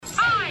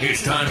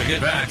It's time to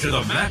get back to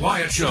the Matt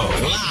Wyatt Show.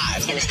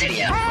 Live in the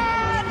studio.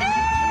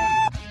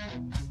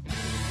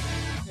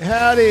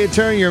 Howdy,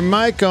 turn your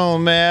mic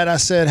on, Matt. I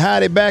said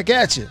howdy back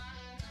at you.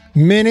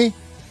 Minnie.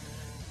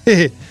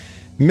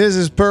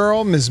 Mrs.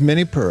 Pearl, Miss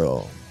Minnie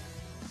Pearl.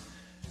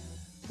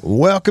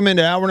 Welcome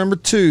into hour number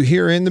 2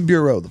 here in the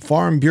Bureau, the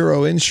Farm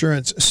Bureau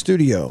Insurance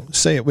Studio.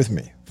 Say it with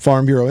me.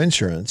 Farm Bureau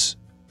Insurance.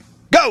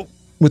 Go!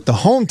 With the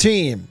home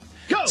team.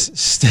 Go!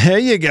 There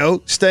you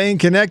go. Staying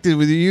connected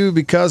with you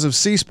because of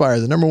C Spire,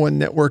 the number one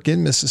network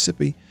in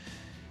Mississippi.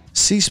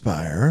 C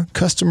Spire,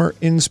 customer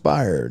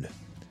inspired.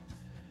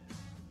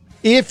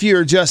 If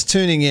you're just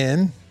tuning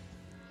in,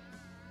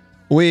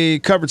 we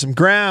covered some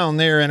ground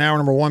there in hour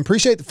number 1.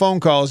 Appreciate the phone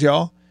calls,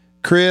 y'all.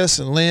 Chris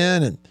and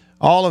Lynn and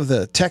all of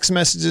the text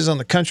messages on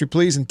the Country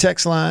Pleasing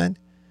text line.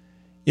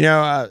 You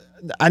know,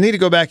 I need to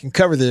go back and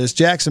cover this.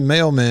 Jackson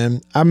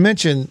Mailman, I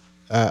mentioned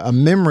a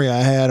memory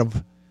I had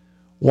of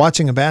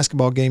watching a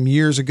basketball game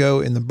years ago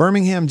in the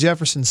Birmingham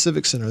Jefferson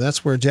Civic Center.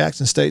 That's where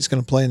Jackson State's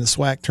going to play in the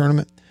SWAC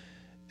tournament.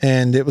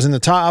 And it was in the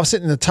top. I was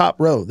sitting in the top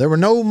row. There were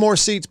no more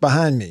seats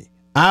behind me.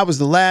 I was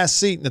the last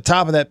seat in the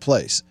top of that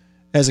place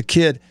as a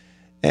kid.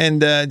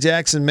 And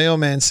Jackson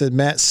Mailman said,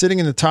 Matt, sitting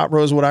in the top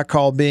row is what I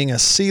call being a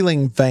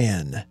ceiling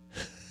fan.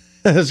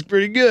 That's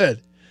pretty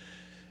good.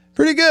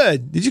 Pretty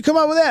good. Did you come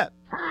up with that?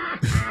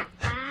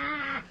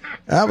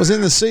 I was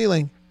in the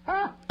ceiling.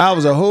 I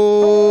was a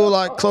whole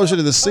lot closer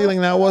to the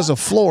ceiling than I was the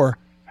floor.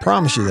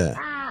 Promise you that.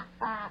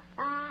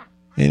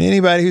 And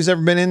anybody who's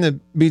ever been in the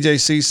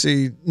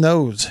BJCC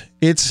knows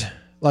it's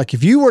like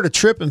if you were to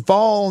trip and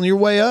fall on your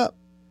way up,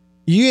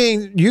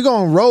 you're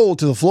gonna roll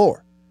to the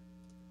floor.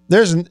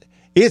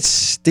 It's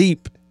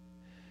steep,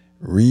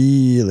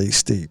 really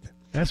steep.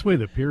 That's where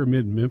the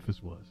pyramid in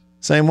Memphis was.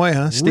 Same way,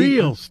 huh?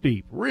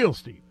 Steep. Real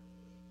steep.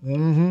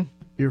 Mm-hmm.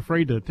 You're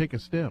afraid to take a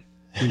step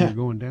when you're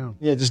going down.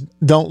 Yeah, just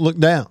don't look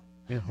down.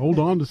 Yeah, hold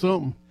on to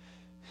something.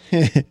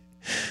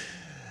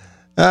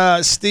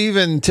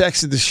 Steven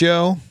texted the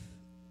show.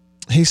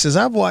 He says,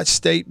 I've watched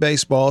state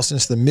baseball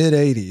since the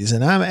mid-'80s,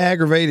 and I'm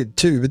aggravated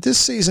too, but this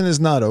season is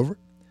not over.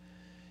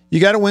 You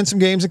got to win some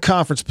games in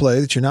conference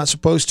play that you're not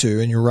supposed to,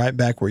 and you're right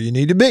back where you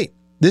need to be.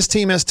 This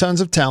team has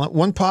tons of talent.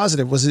 One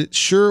positive was it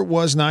sure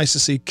was nice to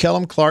see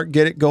Kellum Clark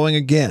get it going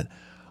again.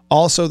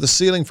 Also, the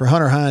ceiling for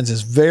Hunter Hines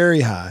is very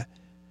high.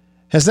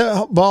 Has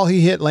that ball he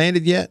hit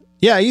landed yet?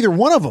 Yeah, either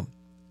one of them.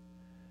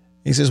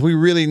 He says, we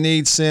really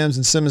need Sims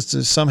and Simmons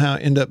to somehow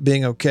end up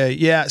being okay.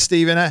 Yeah,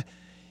 Steven,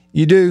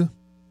 you do.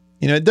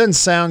 You know, it doesn't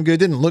sound good,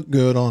 didn't look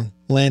good on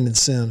Landon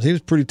Sims. He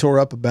was pretty tore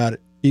up about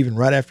it, even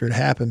right after it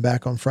happened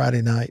back on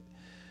Friday night.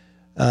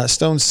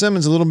 Stone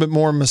Simmons a little bit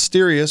more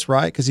mysterious,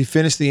 right? Because he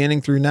finished the inning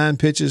through 9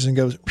 pitches and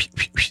goes,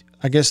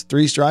 I guess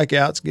 3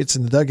 strikeouts, gets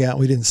in the dugout.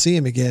 We didn't see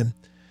him again.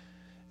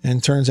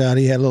 And turns out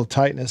he had a little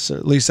tightness. Or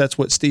at least that's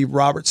what Steve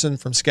Robertson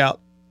from from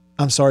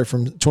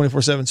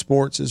 24/7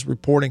 Sports is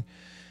reporting.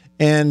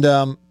 And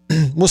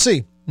we'll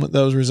see what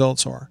those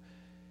results are.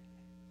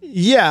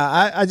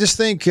 Yeah, I just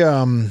think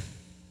when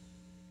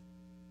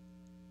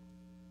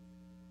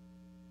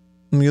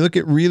you look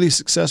at really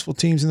successful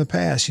teams in the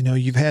past, you know,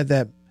 you've had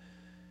that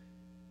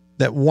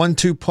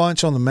 1-2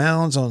 punch on the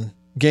mounds on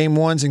game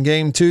 1s and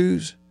game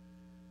 2s.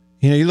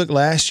 You know, you look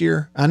last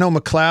year. I know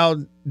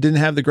McLeod didn't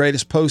have the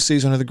greatest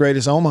postseason or the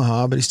greatest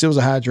Omaha, but he still was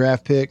a high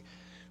draft pick.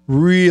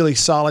 Really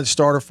solid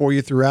starter for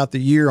you throughout the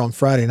year on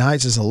Friday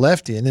nights as a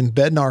lefty. And then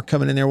Bednar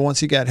coming in there once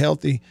he got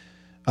healthy,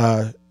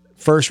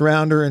 first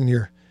rounder and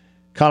your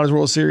College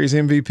World Series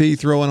MVP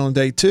throwing on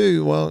day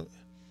 2. Well,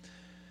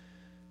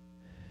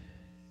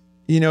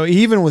 you know,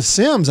 even with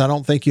Sims, I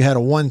don't think you had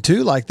a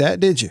 1-2 like that,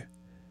 did you?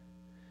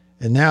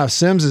 And now if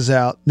Sims is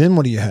out, then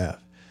what do you have?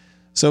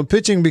 So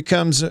pitching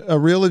becomes a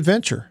real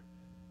adventure.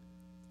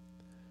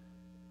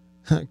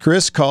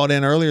 Chris called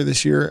in earlier in this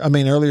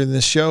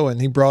show, and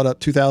he brought up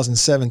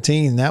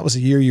 2017. That was a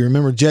year you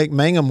remember Jake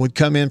Mangum would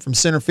come in from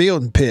center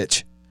field and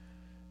pitch.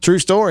 True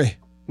story.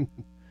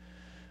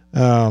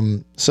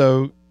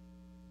 So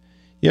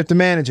you have to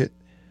manage it.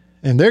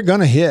 And they're going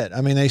to hit.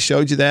 I mean, they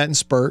showed you that in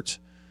spurts.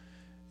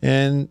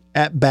 And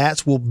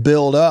at-bats will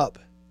build up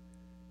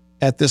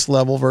at this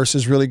level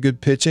versus really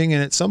good pitching.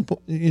 And at some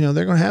point, you know,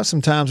 they're going to have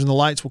some times when the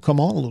lights will come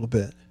on a little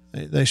bit.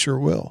 They sure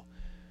will.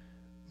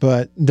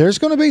 But there's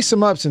going to be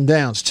some ups and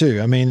downs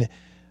too. I mean,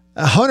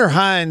 Hunter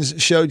Hines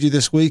showed you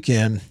this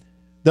weekend.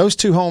 Those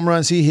 2 home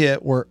runs he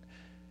hit were,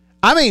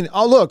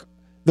 look,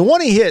 the one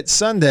he hit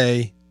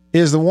Sunday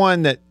is the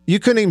one that you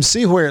couldn't even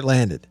see where it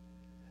landed.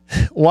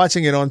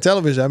 Watching it on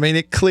television, I mean,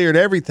 it cleared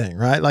everything,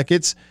 right? Like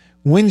it's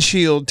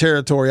windshield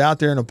territory out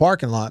there in the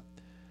parking lot.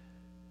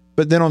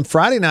 But then on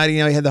Friday night,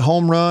 you know, he had the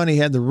home run, he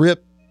had the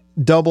rip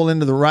double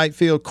into the right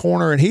field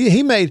corner, and he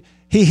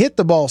hit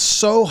the ball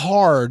so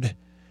hard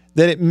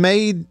that it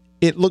made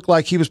it look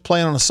like he was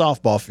playing on a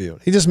softball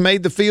field. He just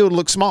made the field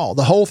look small.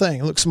 The whole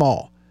thing looked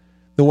small,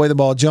 the way the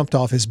ball jumped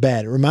off his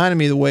bat. It reminded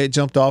me of the way it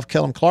jumped off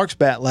Kellum Clark's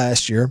bat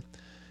last year.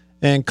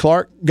 And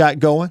Clark got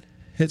going,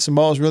 hit some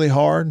balls really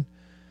hard.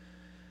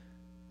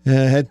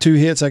 Had 2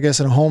 hits, I guess,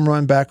 and a home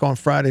run back on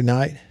Friday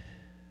night.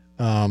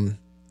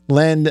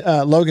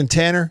 Logan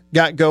Tanner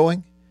got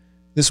going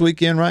this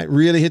weekend, right?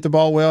 Really hit the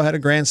ball well, had a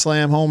grand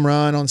slam home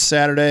run on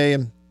Saturday.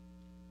 And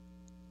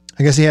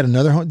I guess he had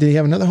did he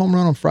have another home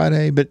run on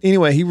Friday? But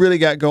anyway, he really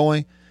got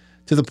going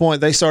to the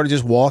point they started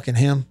just walking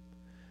him.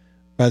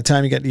 By the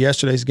time he got to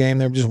yesterday's game,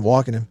 they were just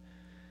walking him.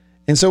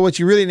 And so what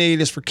you really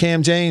need is for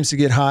Cam James to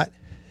get hot.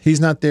 He's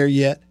not there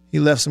yet. He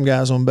left some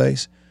guys on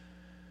base.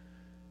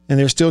 And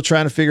they're still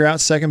trying to figure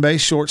out second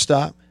base,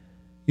 shortstop.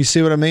 You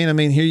see what I mean? I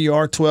mean, here you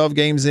are 12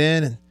 games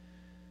in, and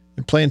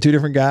they're playing two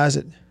different guys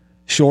at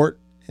short.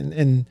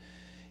 And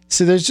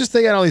so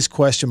they got all these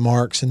question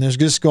marks, and there's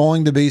just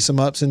going to be some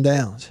ups and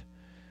downs.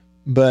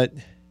 But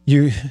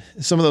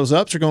some of those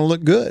ups are going to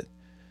look good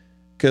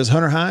because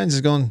Hunter Hines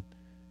is going to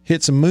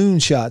hit some moon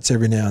shots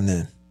every now and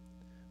then.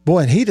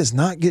 Boy, and he does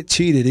not get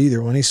cheated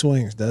either when he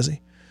swings, does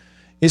he?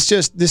 It's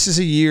just this is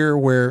a year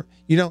where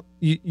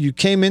you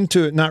came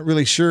into it not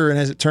really sure, and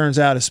as it turns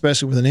out,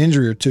 especially with an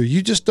injury or two,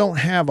 you just don't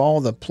have all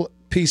the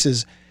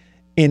pieces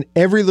in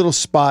every little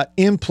spot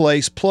in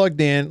place, plugged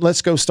in.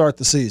 Let's go start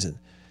the season.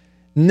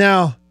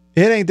 No,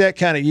 it ain't that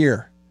kind of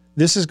year.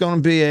 This is going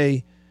to be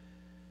a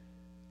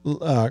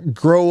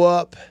grow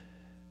up,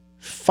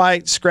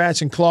 fight,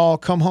 scratch and claw,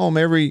 come home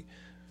every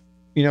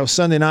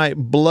Sunday night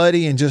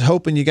bloody and just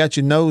hoping you got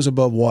your nose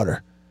above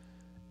water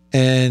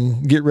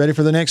and get ready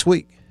for the next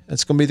week.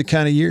 That's going to be the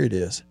kind of year it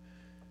is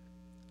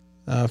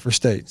for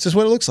State. It's just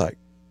what it looks like.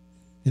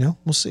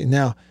 We'll see.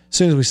 Now, as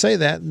soon as we say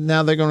that,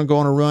 now they're going to go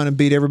on a run and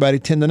beat everybody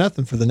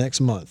 10-0 for the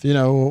next month.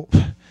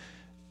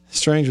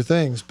 Stranger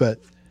things, but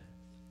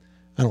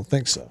I don't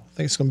think so. I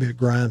think it's going to be a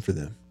grind for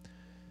them.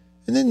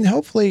 And then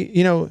hopefully,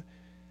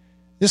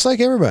 just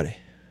like everybody,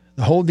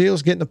 the whole deal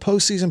is getting the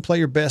postseason, play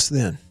your best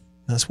then.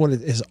 That's what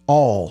it is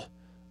all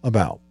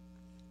about.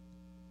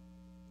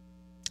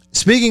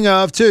 Speaking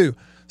of, too,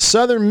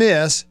 Southern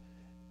Miss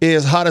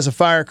is hot as a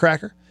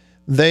firecracker.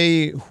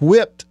 They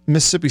whipped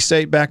Mississippi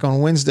State back on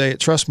Wednesday at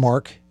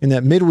Trustmark in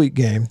that midweek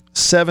game,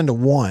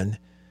 7-1.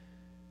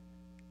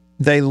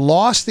 They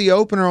lost the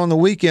opener on the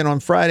weekend on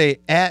Friday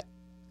at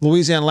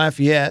Louisiana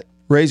Lafayette,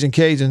 Raging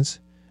Cajuns,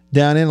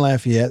 down in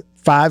Lafayette,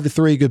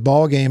 5-3, good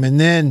ball game, and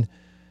then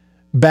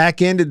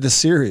back-ended the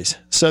series.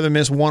 Southern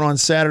Miss won on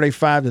Saturday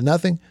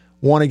 5-0,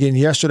 won again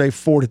yesterday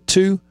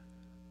 4-2.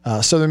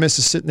 Southern Miss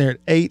is sitting there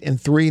at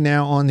 8-3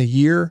 now on the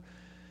year.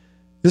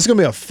 This is going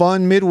to be a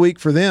fun midweek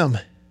for them.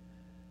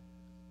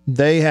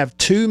 They have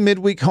 2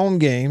 midweek home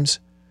games.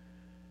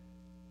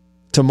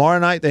 Tomorrow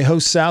night they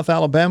host South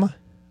Alabama,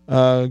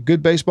 a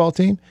good baseball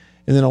team.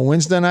 And then on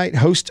Wednesday night,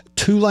 host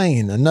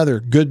Tulane, another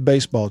good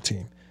baseball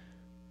team.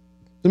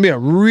 It's going to be a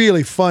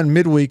really fun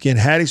midweek in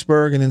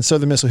Hattiesburg, and then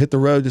Southern Miss will hit the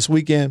road this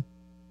weekend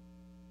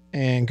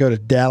and go to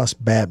Dallas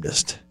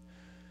Baptist.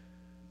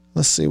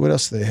 Let's see what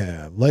else they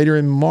have. Later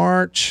in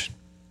March,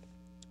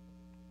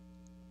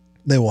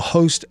 they will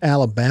host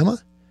Alabama,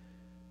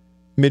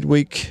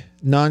 midweek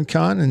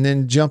non-con, and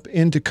then jump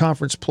into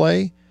conference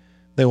play.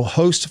 They will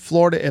host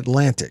Florida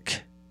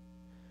Atlantic.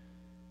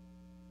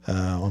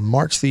 On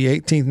March the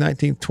 18th,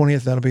 19th,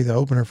 20th, that'll be the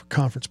opener for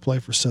conference play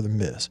for Southern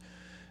Miss.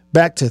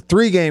 Back to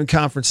 3-game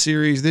conference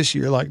series this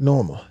year like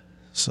normal.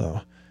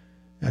 So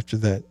after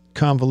that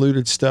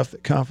convoluted stuff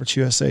that Conference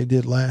USA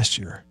did last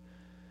year.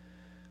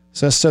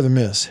 So that's Southern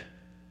Miss.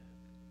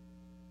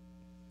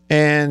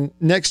 And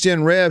Next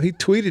Gen Rev, he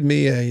tweeted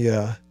me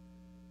a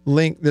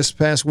link this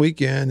past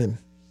weekend, and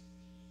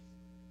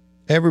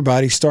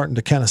everybody's starting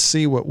to kind of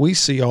see what we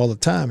see all the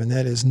time, and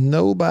that is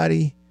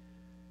nobody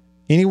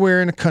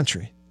anywhere in the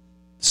country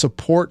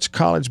supports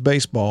college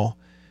baseball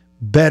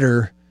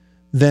better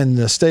than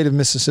the state of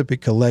Mississippi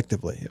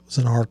collectively. It was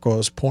an article I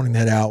was pointing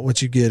that out,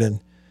 what you get in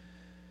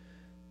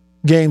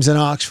games in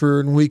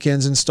Oxford and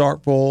weekends in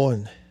Starkville,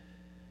 and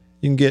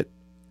you can get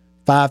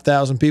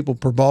 5,000 people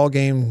per ball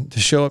game to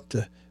show up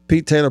to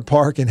Pete Taylor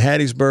Park in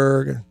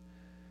Hattiesburg,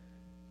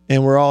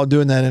 and we're all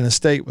doing that in a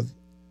state with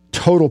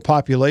total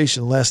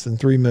population less than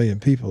 3 million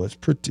people. It's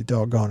pretty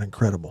doggone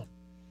incredible.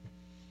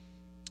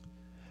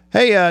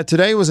 Hey,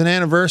 today was an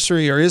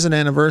anniversary, or is an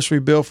anniversary,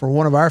 Bill, for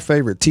one of our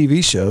favorite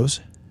TV shows.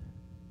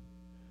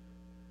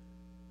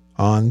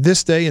 On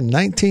this day in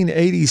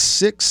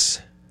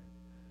 1986,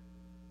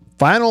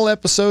 final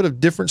episode of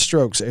Different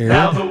Strokes aired.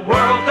 Now the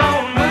world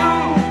don't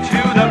move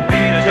to the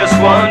beat of just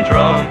one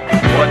drum.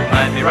 What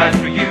might be right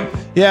for you?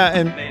 Yeah,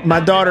 and my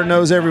daughter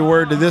knows every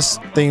word to this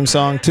theme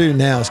song, too,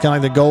 now. It's kind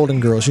of like the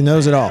Golden Girls. She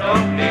knows it all.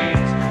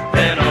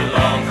 Then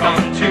along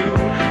come two.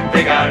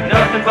 They got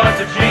nothing but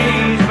the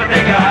jeans, but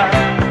they got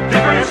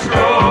different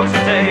strokes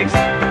it takes.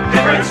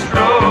 Different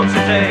strokes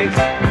it takes.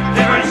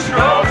 Different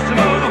strokes to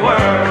move the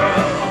world.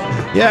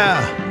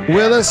 Yeah,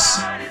 Willis,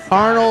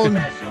 Arnold,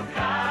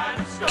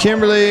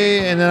 Kimberly,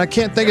 and then I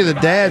can't think of the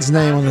dad's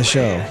name on the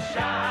show.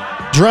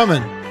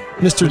 Drummond,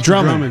 Mr.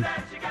 Drummond.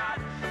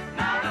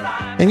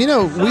 And, you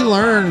know, we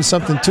learned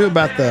something, too,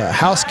 about the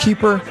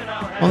housekeeper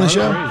on the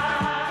show.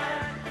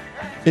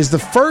 Is the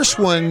first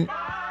one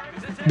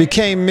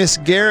became Miss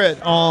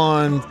Garrett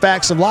on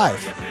Facts of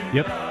Life.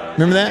 Yep.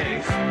 Remember that?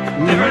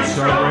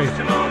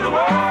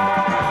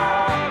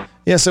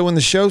 Yeah, so when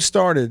the show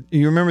started,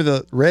 you remember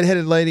the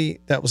redheaded lady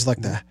that was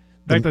like the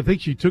In fact, I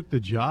think she took the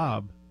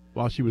job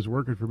while she was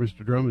working for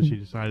Mr. Drummond. She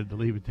decided to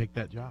leave and take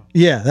that job.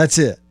 yeah, that's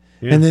it.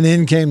 Yeah. And then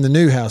in came the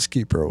new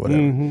housekeeper or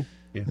whatever. Mm-hmm.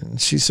 Yeah. And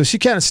she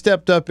kind of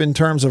stepped up in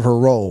terms of her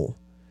role.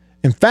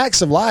 And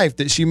Facts of Life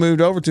that she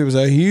moved over to was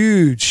a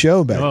huge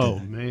show back Oh,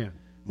 then. man.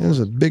 It was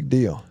a big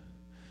deal.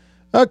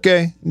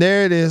 Okay,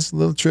 there it is. A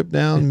little trip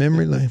down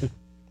memory lane.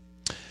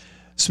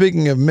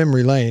 Speaking of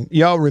memory lane,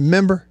 y'all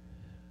remember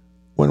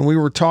when we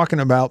were talking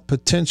about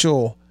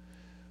potential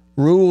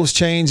rules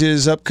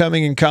changes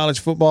upcoming in college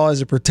football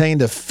as it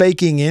pertained to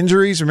faking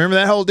injuries? Remember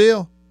that whole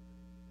deal?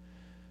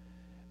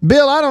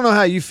 Bill, I don't know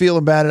how you feel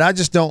about it. I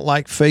just don't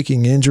like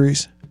faking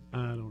injuries. I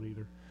don't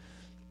either.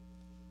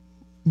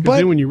 But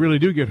Then when you really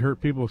do get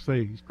hurt, people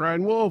say, he's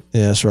crying wolf.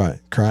 yeah, that's right.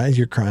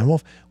 You're crying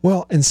wolf.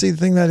 Well, and see, the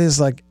thing that is,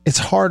 like, it's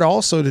hard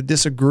also to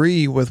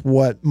disagree with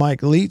what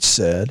Mike Leach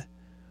said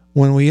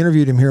when we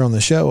interviewed him here on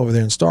the show over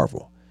there in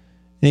Starkville.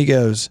 And he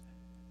goes,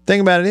 thing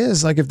about it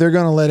is, like, if they're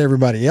going to let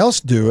everybody else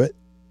do it,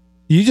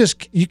 you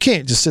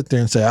can't just sit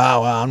there and say,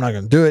 oh, well, I'm not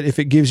going to do it if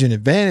it gives you an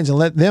advantage, and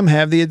let them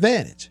have the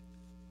advantage.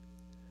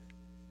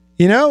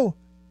 You know?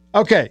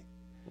 Okay.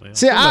 Well,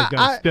 See, somebody's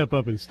got to step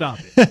up and stop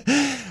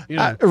it. You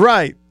know?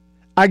 Right.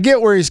 I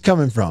get where he's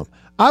coming from.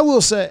 I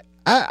will say,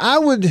 I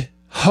would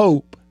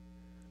hope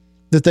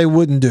that they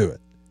wouldn't do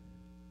it.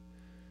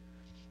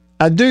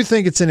 I do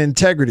think it's an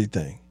integrity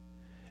thing.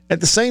 At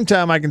the same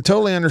time, I can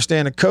totally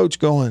understand a coach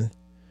going,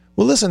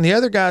 well, listen, the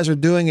other guys are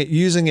doing it,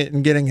 using it,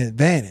 and getting an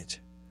advantage.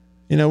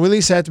 You know, we at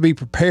least have to be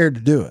prepared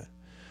to do it.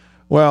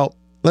 Well,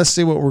 let's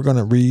see what we're going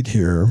to read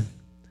here.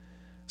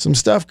 Some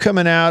stuff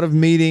coming out of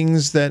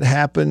meetings that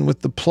happened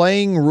with the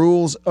Playing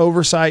Rules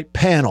Oversight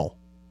Panel.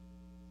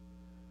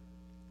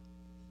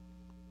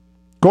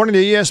 According to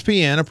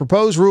ESPN, a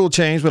proposed rule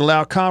change would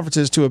allow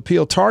conferences to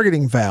appeal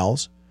targeting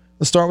fouls.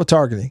 Let's start with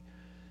targeting.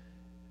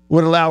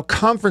 Would allow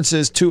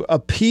conferences to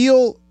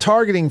appeal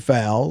targeting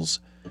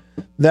fouls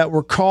that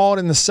were called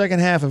in the second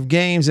half of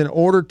games in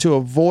order to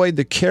avoid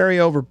the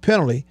carryover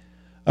penalty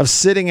of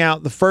sitting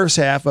out the first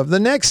half of the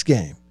next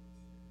game.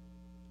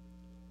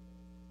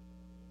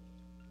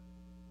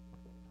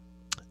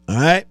 All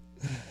right.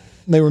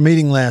 They were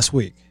meeting last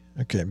week.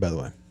 Okay, by the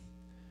way.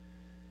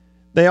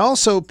 They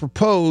also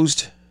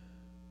proposed,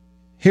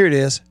 here it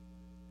is,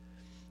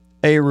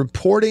 a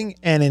reporting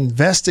and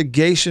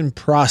investigation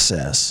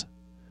process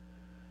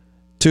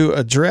to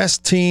address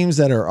teams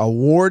that are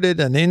awarded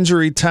an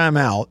injury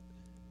timeout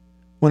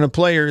when a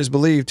player is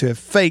believed to have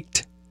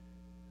faked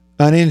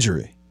an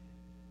injury.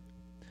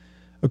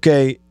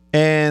 Okay,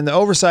 and the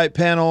oversight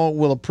panel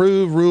will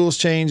approve rules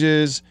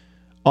changes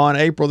on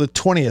April the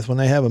 20th when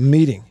they have a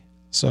meeting.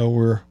 So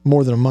we're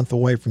more than a month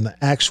away from the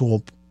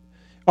actual,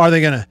 are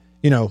they going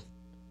to,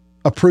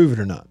 approve it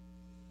or not?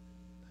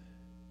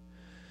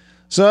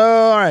 So,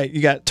 all right,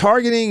 you got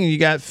targeting and you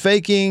got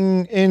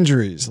faking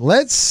injuries.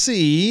 Let's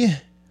see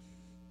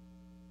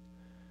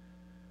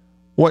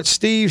what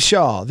Steve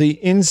Shaw, the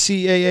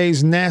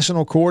NCAA's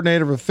National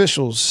Coordinator of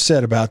Officials,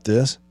 said about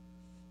this.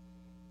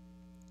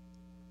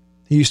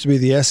 He used to be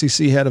the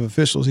SEC head of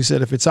officials. He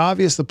said if it's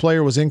obvious the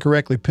player was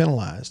incorrectly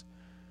penalized,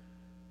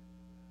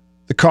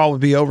 the call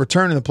would be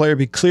overturned and the player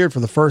be cleared for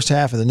the first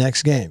half of the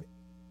next game.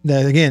 Now,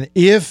 again,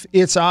 if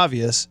it's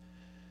obvious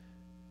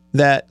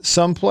that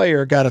some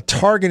player got a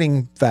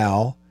targeting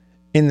foul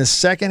in the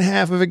second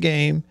half of a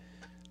game,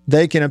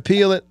 they can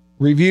appeal it,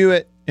 review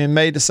it, and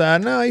may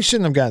decide, no, he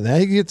shouldn't have gotten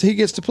that. He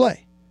gets to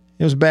play.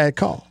 It was a bad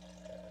call.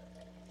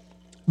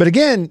 But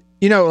again,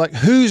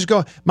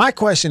 my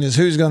question is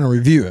who's going to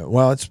review it?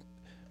 Well, it's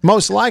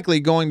most likely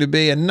going to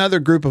be another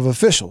group of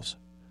officials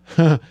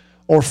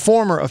or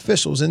former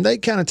officials, and they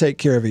kind of take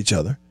care of each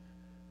other.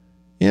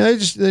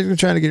 They're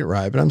trying to get it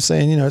right. But I'm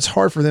saying, it's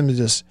hard for them to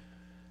just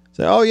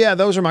say, oh, yeah,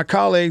 those are my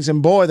colleagues,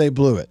 and boy, they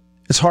blew it.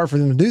 It's hard for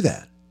them to do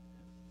that.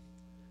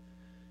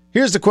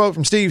 Here's the quote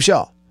from Steve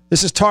Shaw.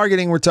 This is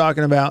targeting we're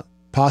talking about,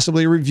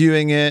 possibly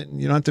reviewing it.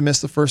 You don't have to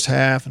miss the first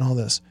half and all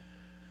this.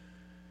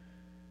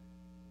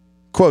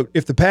 Quote,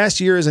 if the past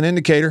year is an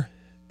indicator,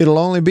 it'll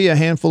only be a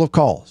handful of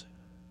calls.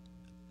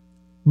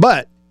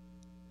 But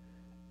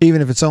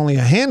even if it's only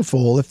a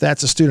handful, if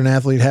that's a student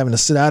athlete having to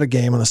sit out a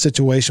game on a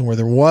situation where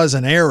there was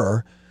an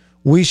error,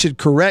 we should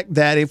correct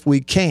that if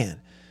we can.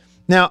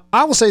 Now,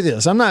 I will say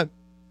this. I'm not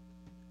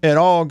at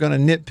all going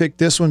to nitpick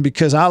this one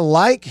because I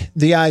like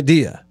the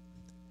idea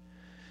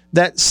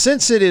that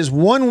since it is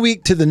 1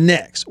 week to the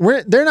next,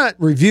 they're not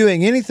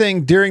reviewing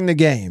anything during the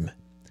game.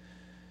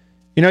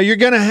 You're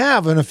going to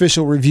have an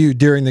official review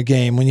during the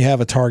game when you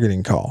have a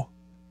targeting call.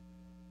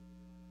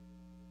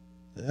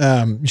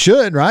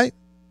 Should, right?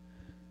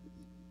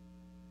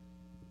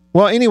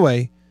 Well,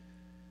 anyway,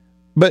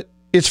 but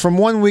it's from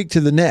 1 week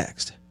to the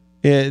next.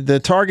 The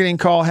targeting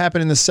call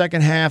happened in the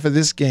second half of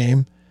this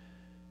game.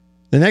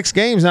 The next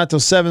game's not till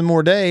 7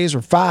 more days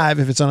or 5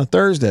 if it's on a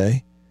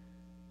Thursday.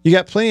 You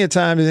got plenty of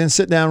time to then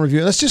sit down and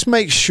review. Let's just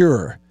make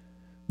sure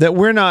that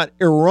we're not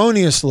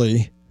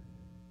erroneously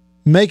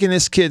making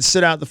this kid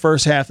sit out the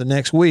first half the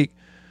next week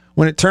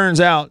when it turns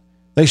out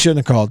they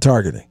shouldn't have called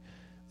targeting.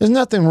 There's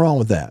nothing wrong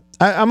with that.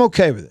 I'm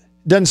okay with it.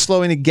 Doesn't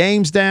slow any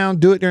games down.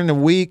 Do it during the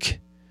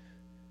week.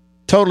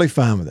 Totally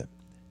fine with it.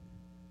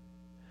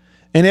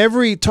 And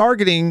every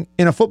targeting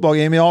in a football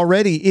game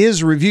already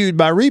is reviewed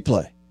by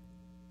replay.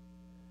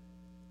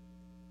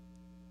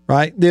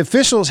 Right? The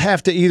officials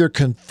have to either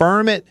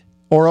confirm it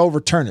or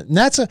overturn it. And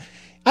I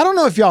don't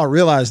know if y'all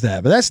realize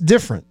that, but that's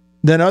different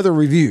than other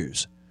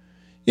reviews.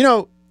 You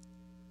know,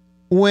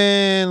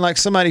 when like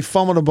somebody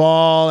fumbled a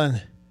ball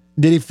and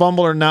did he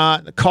fumble or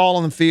not? The call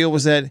on the field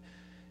was that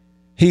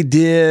he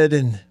did,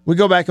 and we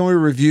go back and we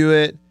review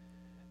it.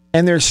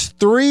 And there's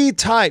 3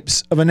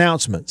 types of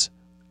announcements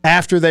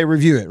after they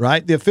review it,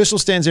 right? The official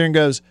stands there and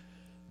goes,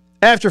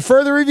 after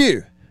further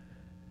review.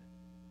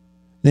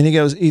 Then he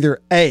goes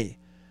either A,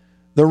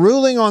 the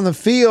ruling on the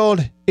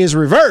field is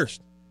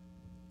reversed.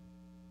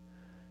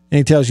 And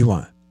he tells you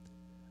why.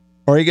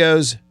 Or he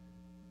goes,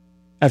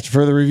 after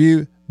further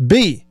review,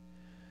 B,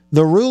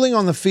 the ruling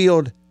on the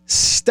field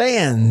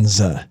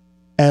stands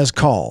as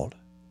called.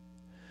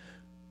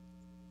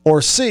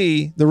 Or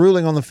C, the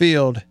ruling on the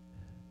field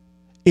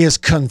is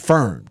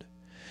confirmed.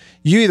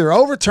 You either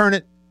overturn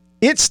it,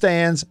 it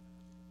stands,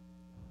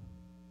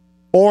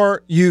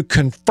 or you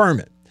confirm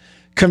it.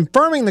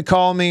 Confirming the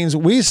call means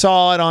we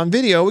saw it on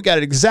video, we got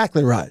it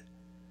exactly right.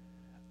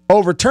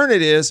 Overturn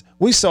it is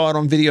we saw it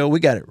on video,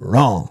 we got it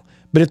wrong.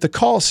 But if the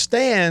call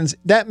stands,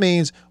 that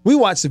means we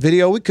watched the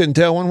video, we couldn't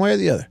tell one way or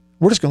the other.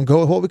 We're just going to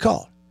go with what we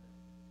called.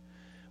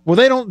 Well,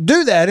 they don't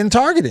do that in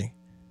targeting.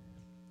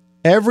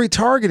 Every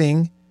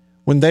targeting,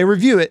 when they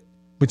review it,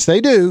 which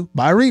they do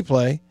by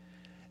replay,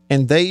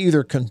 and they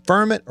either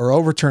confirm it or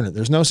overturn it.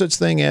 There's no such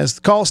thing as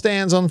the call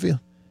stands on the field.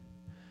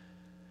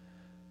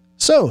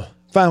 So,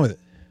 fine with it.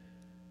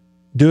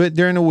 Do it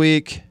during the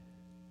week.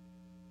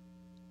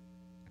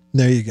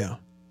 There you go.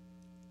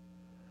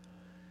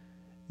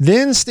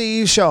 Then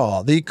Steve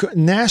Shaw, the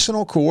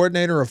national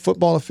coordinator of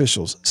football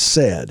officials,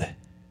 said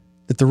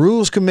that the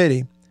Rules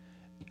Committee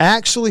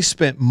actually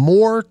spent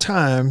more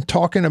time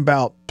talking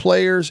about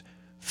players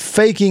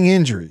faking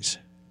injuries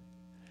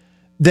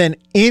than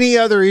any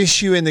other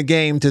issue in the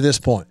game to this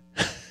point.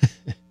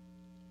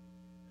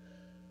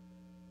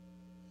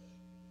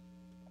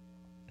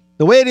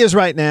 The way it is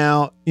right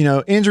now, you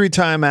know, injury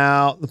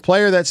timeout, the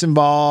player that's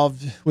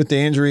involved with the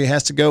injury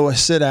has to go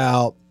sit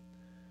out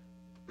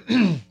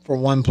for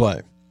one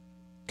play.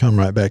 Come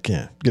right back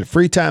in. Get a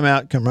free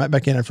timeout, come right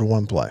back in after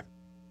one play.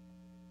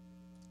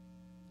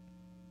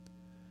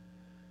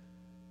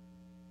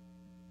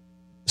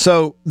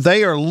 So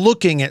they are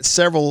looking at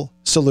several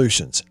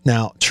solutions.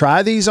 Now,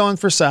 try these on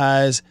for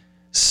size.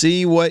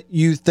 See what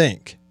you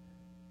think.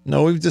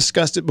 No, we've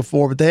discussed it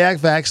before, but they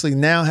have actually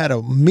now had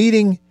a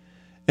meeting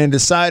and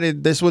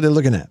decided this is what they're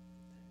looking at.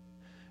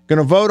 Going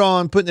to vote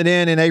on putting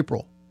it in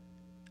April.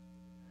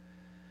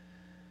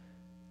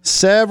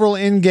 Several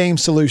in-game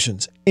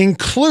solutions,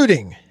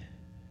 including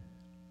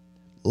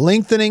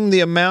lengthening the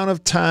amount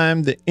of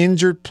time the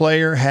injured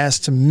player has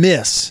to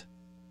miss.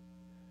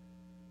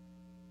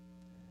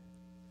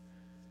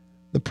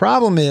 The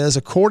problem is,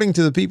 according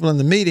to the people in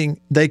the meeting,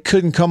 they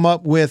couldn't come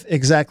up with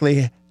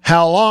exactly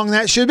how long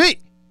that should be.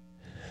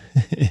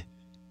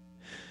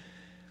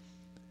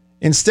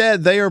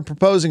 Instead, they are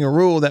proposing a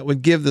rule that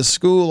would give the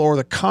school or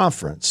the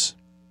conference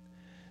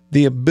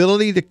the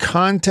ability to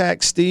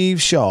contact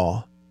Steve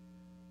Shaw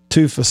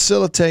to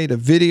facilitate a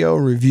video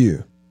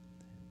review.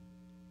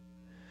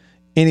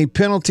 Any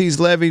penalties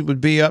levied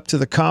would be up to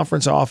the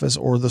conference office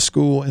or the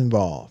school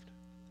involved.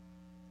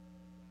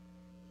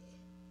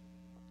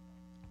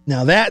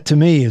 Now that to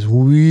me is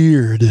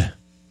weird.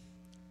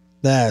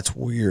 That's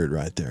weird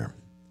right there.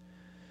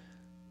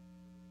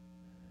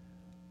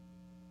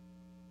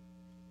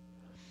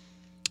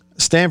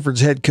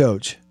 Stanford's head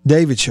coach,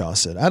 David Shaw,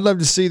 said, I'd love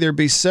to see there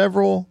be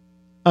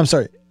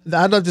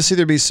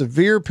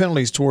severe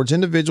penalties towards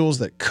individuals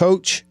that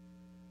coach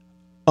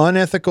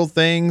unethical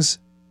things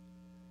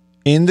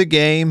in the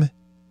game.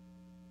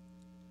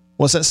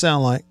 What's that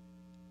sound like?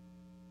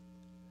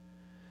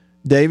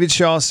 David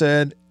Shaw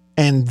said,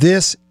 and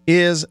this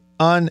is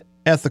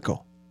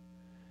unethical.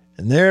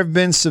 And there have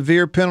been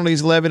severe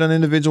penalties levied on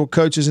individual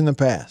coaches in the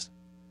past.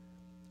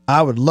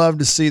 I would love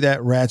to see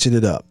that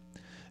ratcheted up.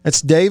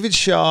 That's David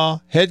Shaw,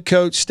 head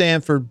coach,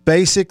 Stanford,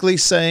 basically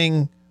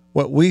saying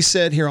what we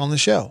said here on the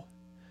show.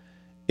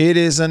 It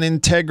is an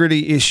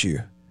integrity issue.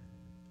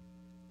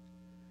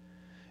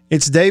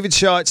 It's David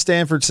Shaw at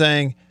Stanford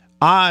saying,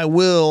 I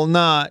will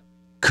not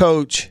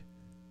coach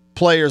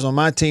players on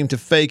my team to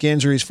fake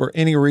injuries for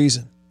any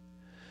reason.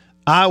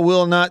 I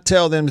will not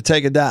tell them to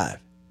take a dive.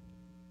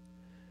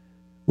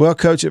 Well,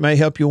 coach, it may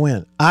help you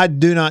win. I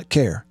do not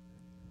care.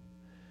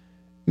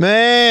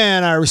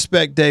 Man, I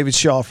respect David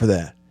Shaw for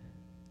that.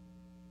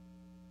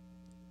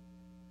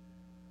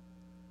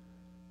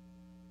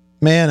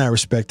 Man, I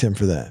respect him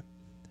for that.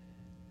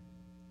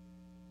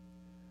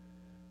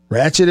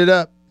 Ratchet it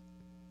up.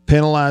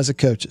 Penalize the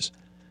coaches.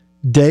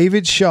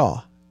 David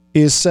Shaw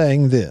is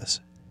saying this.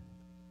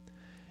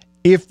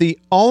 If the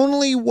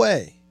only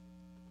way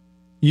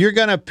you're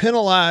going to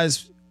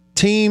penalize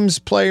teams,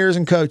 players,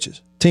 and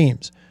coaches,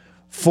 teams,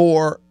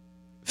 for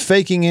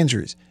faking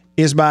injuries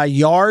is by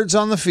yards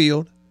on the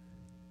field,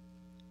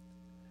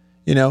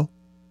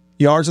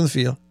 yards on the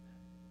field,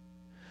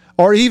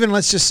 or even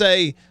let's just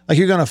say like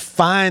you're going to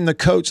fine the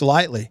coach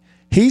lightly.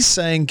 He's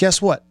saying,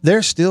 guess what?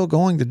 They're still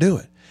going to do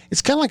it.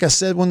 It's kind of like I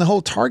said when the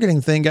whole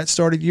targeting thing got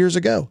started years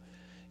ago.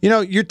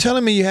 You're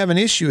telling me you have an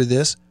issue with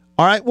this.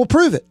 All right, well,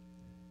 prove it.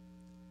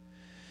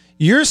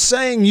 You're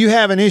saying you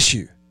have an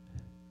issue.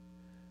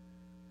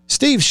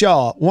 Steve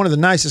Shaw, one of the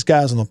nicest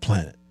guys on the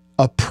planet,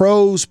 a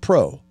pro's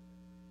pro.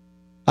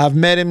 I've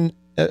met him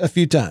a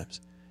few times,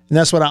 and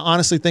that's what I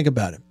honestly think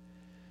about him.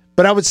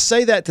 But I would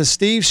say that to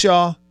Steve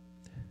Shaw,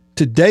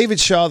 to David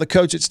Shaw, the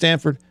coach at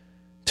Stanford,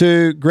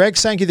 to Greg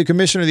Sankey, the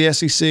commissioner of the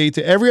SEC,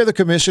 to every other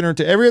commissioner,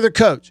 to every other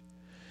coach.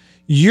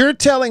 You're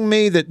telling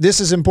me that this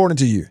is important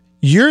to you.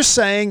 You're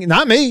saying,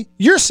 not me,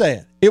 you're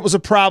saying it was a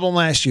problem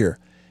last year.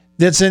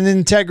 That's an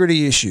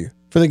integrity issue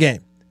for the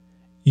game.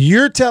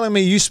 You're telling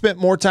me you spent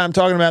more time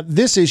talking about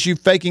this issue,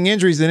 faking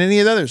injuries, than any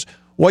of the others.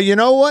 Well, you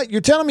know what?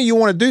 You're telling me you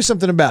want to do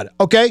something about it.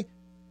 Okay,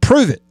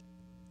 prove it.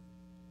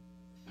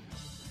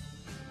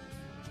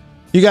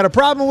 You got a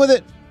problem with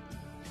it?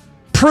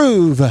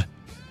 Prove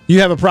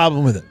you have a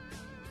problem with it.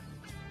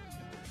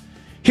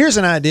 Here's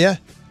an idea.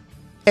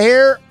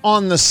 Err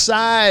on the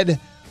side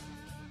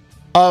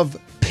of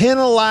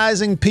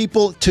penalizing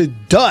people to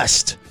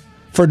dust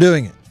for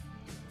doing it.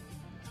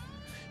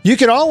 You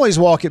could always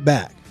walk it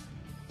back.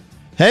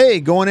 Hey,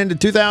 going into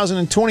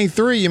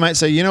 2023, you might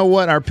say, you know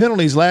what? Our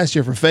penalties last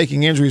year for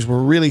faking injuries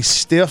were really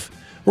stiff.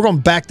 We're going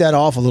to back that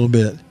off a little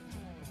bit.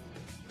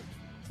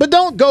 But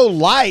don't go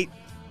light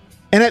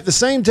and at the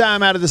same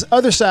time, out of this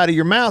other side of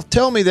your mouth,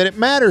 tell me that it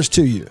matters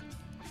to you.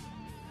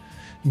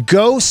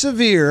 Go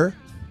severe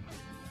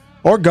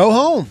or go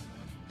home.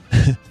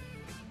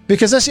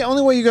 Because that's the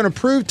only way you're going to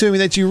prove to me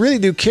that you really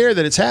do care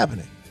that it's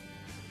happening.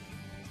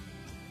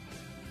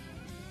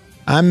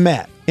 I'm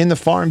Matt in the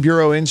Farm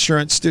Bureau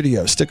Insurance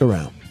Studio. Stick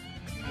around.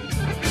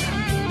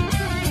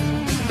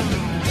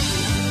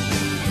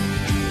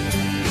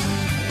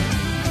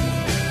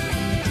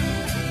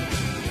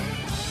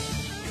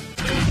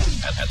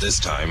 At this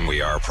time,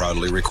 we are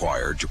proudly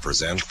required to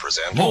present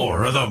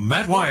More of the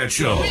Matt Wyatt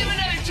Show. We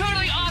have another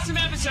totally awesome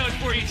episode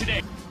for you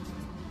today.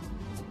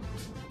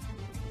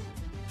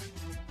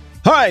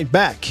 All right,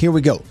 back. Here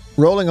we go.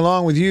 Rolling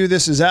along with you.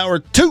 This is hour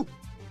 2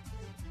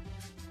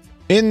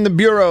 in the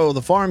Bureau,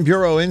 the Farm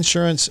Bureau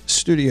Insurance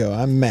Studio.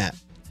 I'm Matt.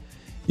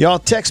 Y'all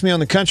text me on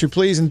the Country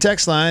Pleasin'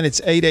 text line.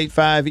 It's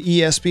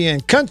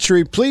 885-ESPN.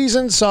 Country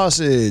Pleasin'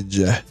 Sausage.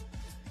 You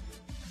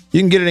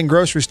can get it in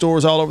grocery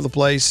stores all over the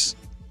place.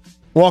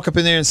 Walk up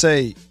in there and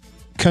say,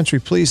 Country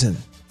Pleasin',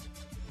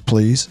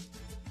 please.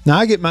 Now,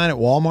 I get mine at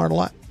Walmart a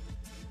lot.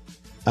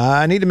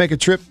 I need to make a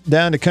trip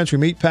down to Country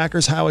Meat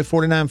Packers, Highway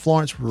 49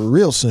 Florence,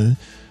 real soon.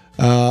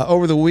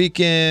 Over the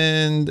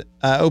weekend,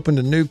 I opened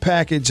a new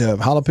package of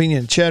jalapeno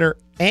and cheddar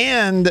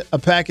and a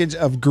package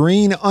of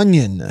green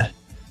onion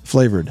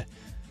flavored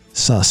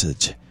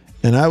sausage.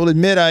 And I will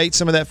admit I ate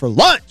some of that for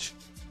lunch.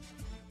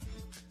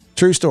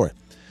 True story.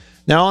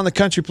 Now, on the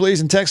Country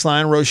Pleasin' text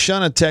line,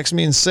 Roshana texts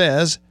me and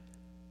says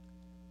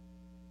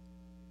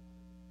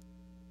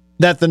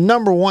that the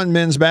number one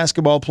men's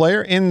basketball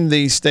player in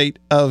the state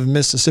of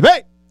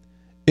Mississippi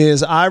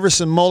is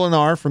Iverson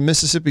Molinar from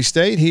Mississippi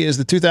State. He is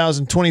the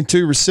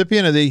 2022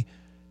 recipient of the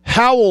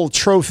Howell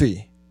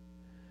Trophy,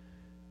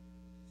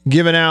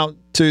 given out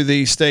to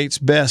the state's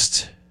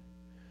best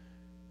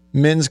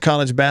men's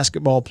college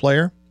basketball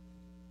player.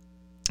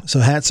 So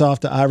hats off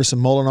to Iverson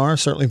Molinar,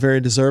 certainly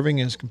very deserving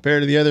as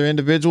compared to the other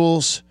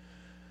individuals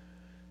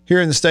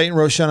here in the state. And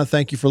Roshana,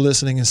 thank you for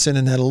listening and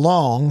sending that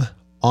along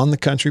on the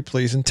Country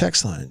Pleasin'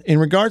 text line. In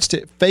regards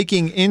to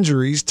faking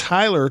injuries,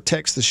 Tyler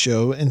texted the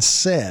show and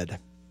said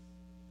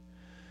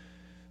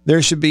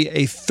there should be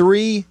a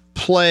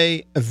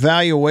 3-play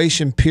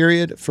evaluation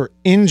period for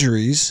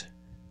injuries.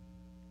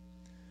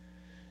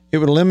 It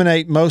would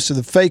eliminate most of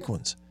the fake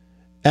ones.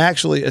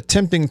 Actually,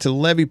 attempting to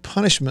levy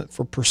punishment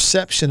for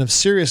perception of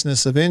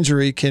seriousness of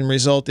injury can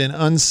result in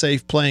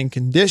unsafe playing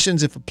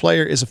conditions if a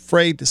player is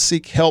afraid to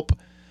seek help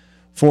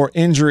for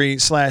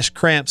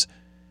injury/cramps.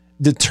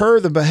 Deter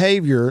the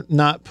behavior,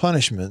 not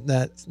punishment.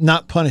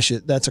 Not punish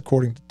it. That's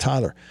according to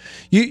Tyler.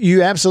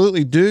 You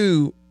absolutely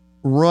do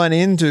run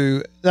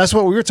into. That's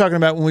what we were talking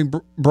about when we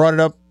brought it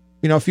up,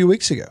 a few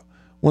weeks ago,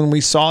 when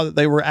we saw that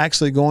they were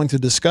actually going to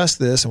discuss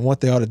this and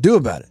what they ought to do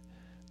about it.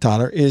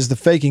 Tyler, is the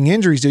faking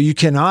injuries deal. You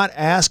cannot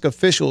ask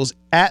officials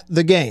at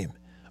the game,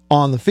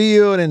 on the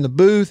field, in the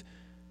booth.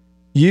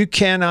 You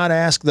cannot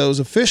ask those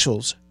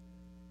officials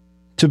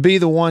to be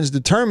the ones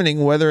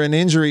determining whether an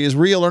injury is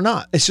real or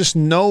not. It's just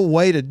no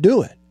way to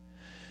do it.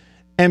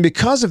 And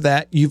because of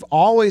that, you've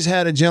always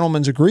had a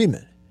gentleman's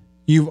agreement.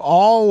 You've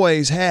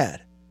always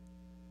had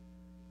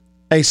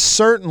a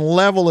certain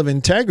level of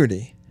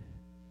integrity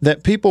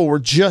that people were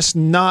just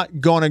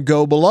not going to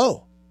go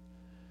below.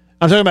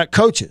 I'm talking about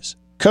coaches,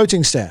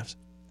 coaching staffs.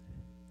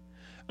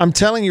 I'm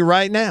telling you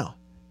right now,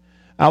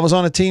 I was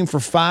on a team for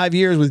 5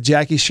 years with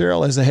Jackie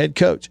Sherrill as the head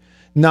coach.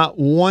 Not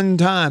one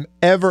time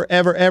ever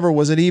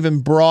was it even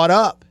brought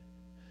up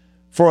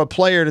for a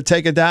player to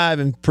take a dive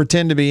and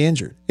pretend to be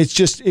injured. It's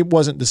just, it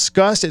wasn't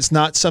discussed. It's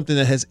not something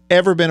that has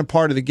ever been a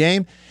part of the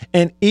game.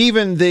 And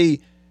even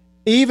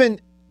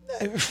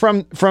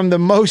from the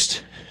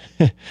most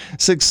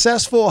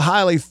successful,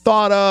 highly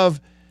thought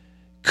of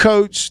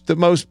coach, the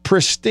most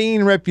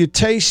pristine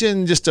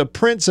reputation, just a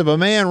prince of a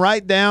man,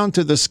 right down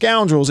to the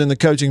scoundrels in the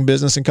coaching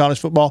business in college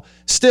football,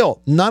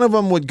 still, none of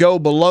them would go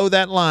below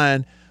that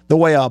line the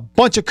way a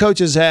bunch of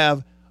coaches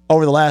have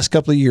over the last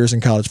couple of years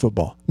in college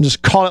football.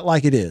 Just call it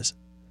like it is.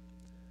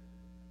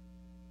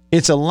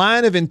 It's a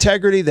line of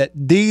integrity that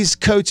these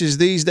coaches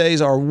these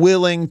days are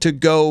willing to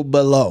go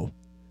below.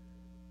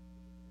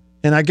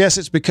 And I guess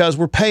it's because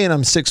we're paying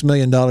them $6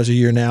 million a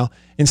year now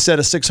instead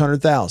of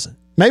 $600,000.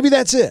 Maybe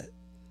that's it.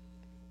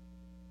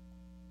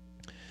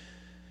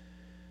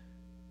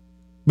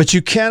 But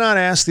you cannot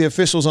ask the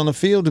officials on the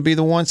field to be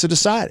the ones to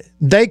decide it.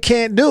 They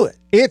can't do it.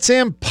 It's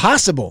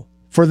impossible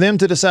for them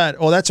to decide,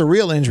 oh, that's a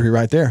real injury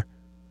right there.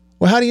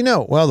 Well, how do you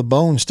know? Well, the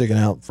bone's sticking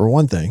out for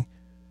one thing.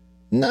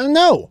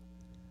 No.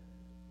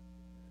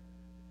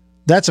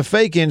 That's a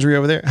fake injury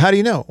over there. How do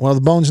you know? Well,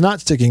 the bone's not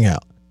sticking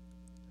out.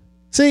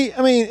 See,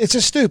 I mean, it's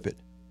just stupid.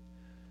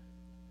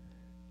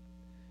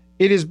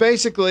 It is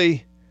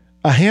basically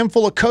a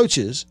handful of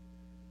coaches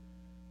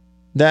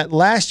that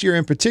last year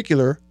in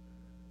particular,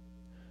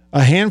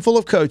 a handful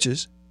of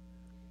coaches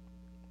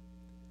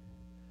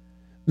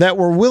that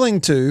were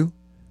willing to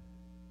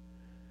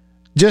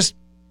just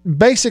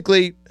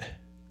basically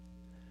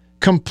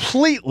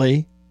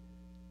completely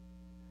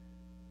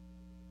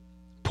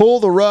pull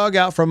the rug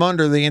out from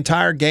under the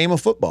entire game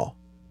of football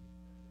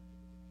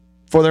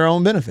for their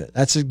own benefit.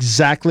 That's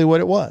exactly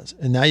what it was.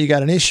 And now you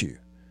got an issue.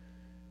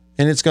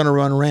 And it's going to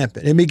run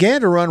rampant. It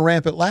began to run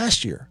rampant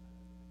last year.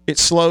 It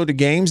slowed the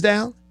games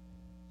down,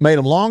 made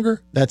them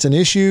longer. That's an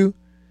issue.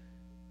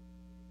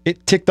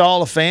 It ticked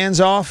all the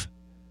fans off.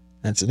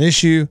 That's an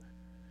issue.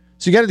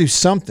 So you got to do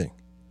something.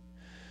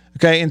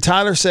 Okay, and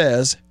Tyler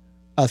says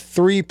a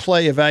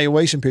 3-play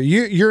evaluation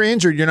period. You're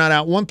injured. You're not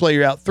out 1 play.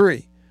 You're out 3.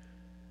 A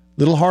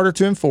little harder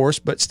to enforce,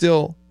 but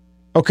still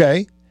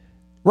okay.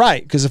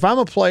 Right, because if I'm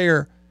a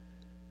player,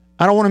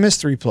 I don't want to miss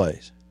 3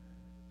 plays.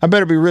 I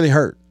better be really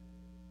hurt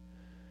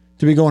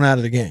to be going out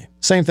of the game.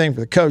 Same thing for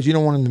the coach. You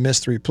don't want him to miss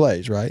 3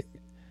 plays, right?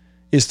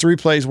 Is 3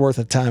 plays worth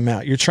a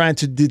timeout? You're trying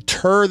to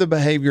deter the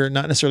behavior and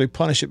not necessarily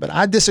punish it. But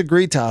I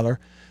disagree, Tyler.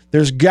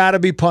 There's got to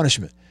be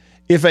punishment.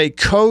 If a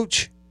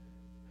coach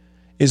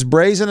is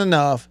brazen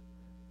enough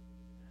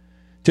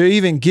to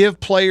even give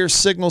players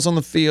signals on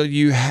the field,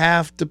 you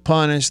have to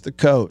punish the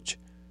coach.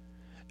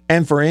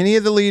 And for any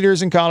of the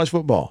leaders in college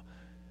football,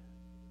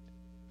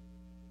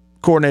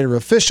 coordinator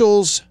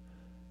officials,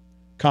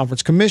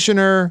 conference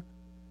commissioner,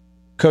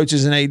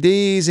 coaches and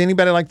ADs,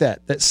 anybody like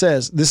that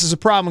says, this is a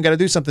problem, we've got to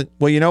do something.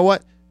 Well, you know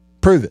what?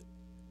 Prove it.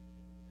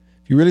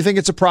 If you really think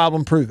it's a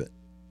problem, prove it.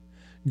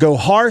 Go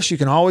harsh, you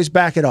can always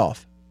back it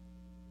off.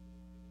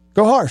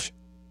 Go harsh.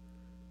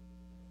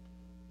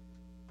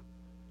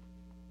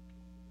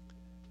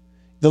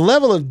 The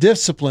level of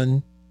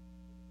discipline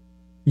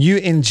you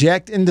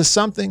inject into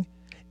something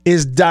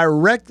is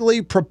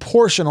directly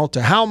proportional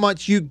to how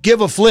much you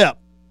give a flip.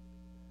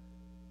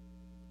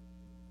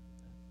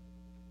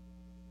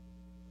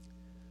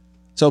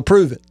 So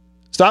prove it.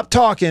 Stop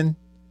talking.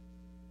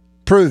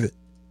 Prove it.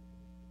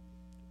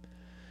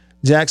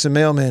 Jackson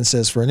Mailman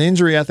says, for an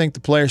injury, I think the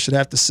player should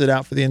have to sit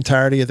out for the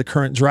entirety of the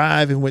current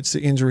drive in which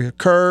the injury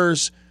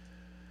occurs.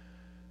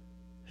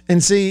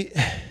 And see,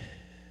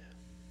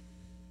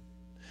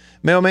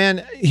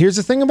 Mailman, here's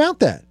the thing about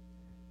that.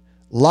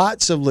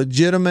 Lots of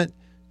legitimate,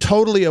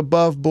 totally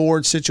above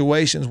board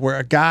situations where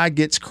a guy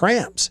gets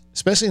cramps,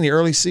 especially in the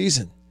early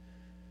season.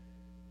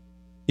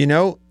 You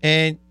know,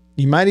 and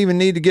you might even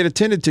need to get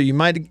attended to. You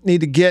might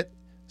need to get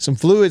some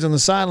fluids on the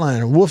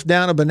sideline and wolf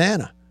down a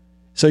banana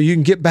so you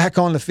can get back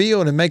on the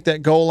field and make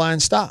that goal line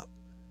stop.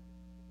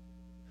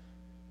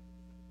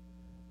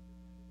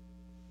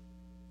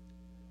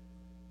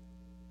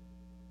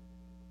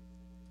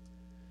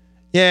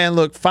 Yeah, and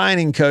look,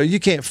 fining coach, you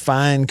can't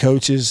fine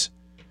coaches,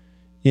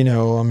 you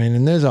know, I mean,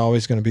 and there's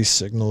always going to be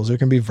signals. There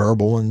can be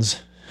verbal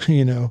ones,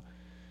 you know,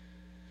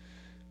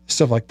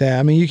 stuff like that.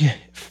 I mean,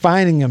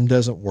 fining them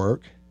doesn't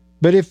work.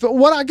 But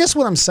I guess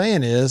what I'm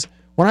saying is,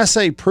 when I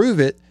say prove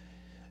it,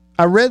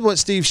 I read what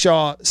Steve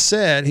Shaw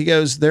said. He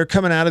goes, they're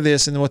coming out of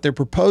this, and what they're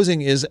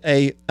proposing is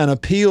an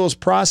appeals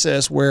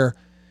process where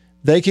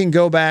they can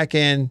go back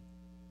and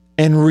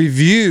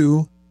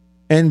review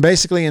and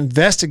basically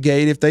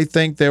investigate. If they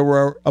think there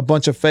were a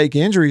bunch of fake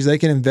injuries, they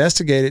can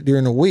investigate it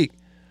during the week.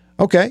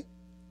 Okay.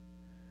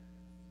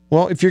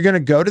 Well, if you're going to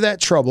go to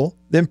that trouble,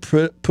 then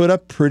put a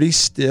pretty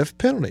stiff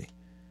penalty.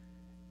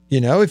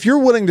 You know, if you're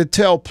willing to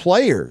tell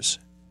players,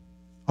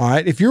 all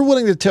right, if you're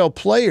willing to tell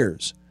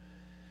players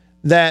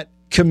that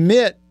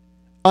commit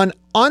an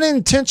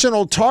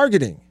unintentional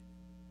targeting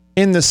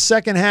in the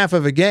second half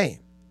of a game,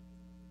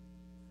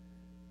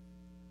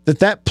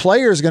 that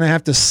player is going to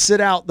have to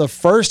sit out the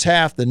first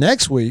half the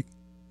next week,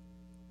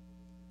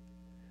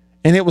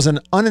 and it was an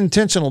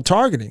unintentional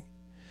targeting,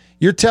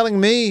 you're telling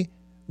me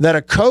that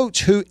a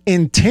coach who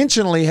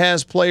intentionally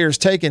has players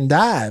taking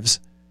dives,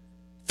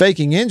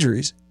 faking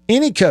injuries,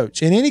 any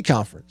coach in any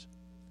conference,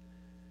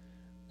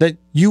 that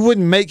you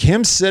wouldn't make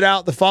him sit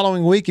out the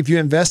following week if you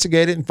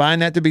investigate it and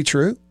find that to be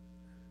true?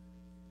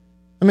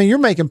 I mean, you're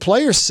making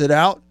players sit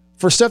out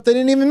for stuff they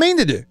didn't even mean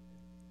to do.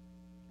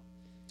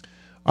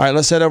 All right,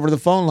 let's head over to the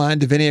phone line,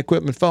 Davini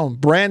Equipment phone.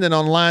 Brandon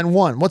on line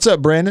 1. What's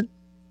up, Brandon?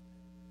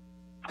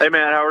 Hey,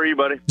 man, how are you,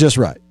 buddy? Just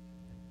right.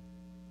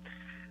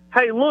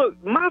 Hey,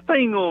 look, my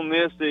thing on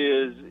this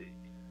is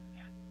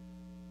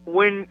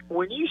when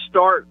you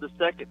start the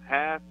second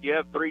half, you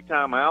have 3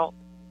 timeouts.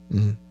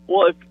 Mm-hmm.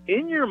 Well, if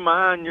in your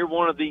mind you're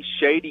one of these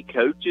shady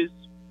coaches,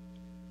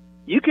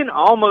 you can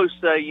almost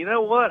say, you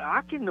know what,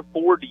 I can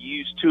afford to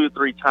use 2 or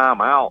 3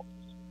 timeouts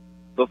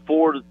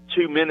before the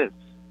 2 minutes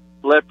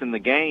left in the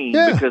game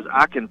because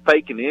I can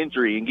fake an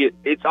injury and get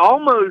 – it's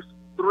almost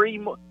 3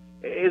 more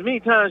 – as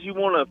many times you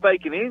want to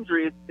fake an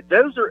injury,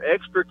 those are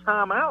extra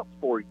timeouts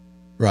for you.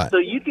 Right. So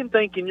you can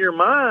think in your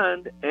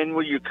mind and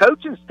with your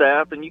coaching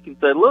staff, and you can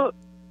say, look,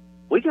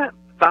 we got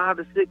 5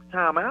 to 6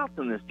 timeouts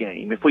in this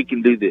game if we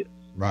can do this.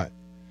 Right.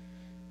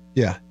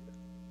 Yeah.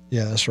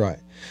 Yeah, that's right.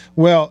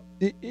 Well,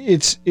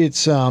 it's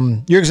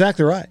you're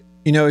exactly right.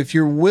 You know, if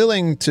you're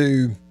willing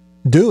to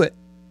do it,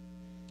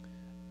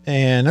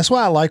 and that's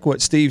why I like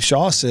what Steve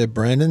Shaw said,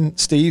 Brandon.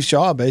 Steve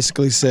Shaw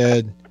basically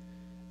said,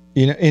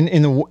 you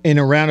know, in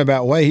a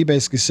roundabout way, he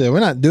basically said,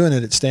 we're not doing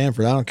it at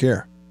Stanford. I don't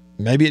care.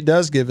 Maybe it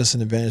does give us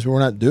an advantage, but we're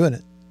not doing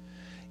it.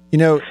 You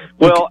know.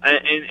 Well,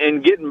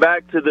 and getting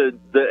back to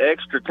the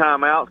extra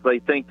timeouts they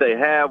think they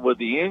have with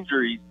the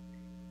injuries,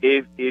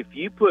 if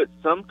you put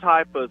some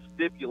type of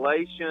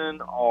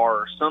stipulation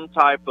or some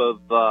type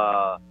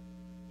of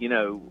you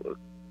know,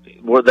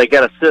 where they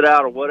got to sit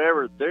out or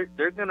whatever,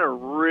 they're going to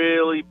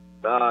really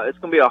it's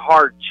going to be a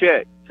hard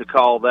check to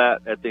call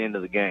that at the end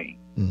of the game.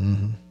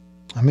 Mm-hmm.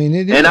 I mean,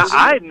 it is. And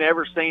I had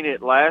never seen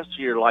it last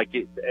year like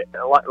it.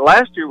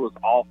 Last year was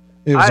awful.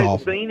 It was I had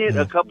awful. seen it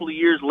a couple of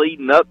years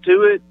leading up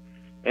to it,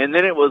 and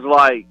then it was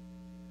like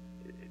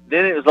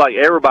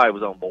everybody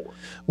was on board.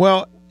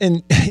 Well,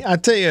 and I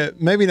tell you,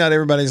 maybe not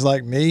everybody's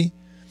like me,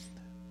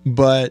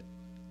 but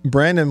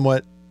Brandon,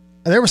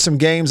 there were some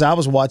games I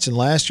was watching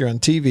last year on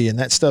TV, and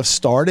that stuff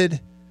started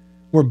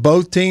where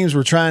both teams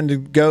were trying to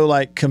go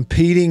like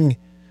competing,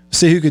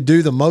 see who could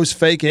do the most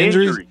fake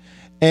injuries.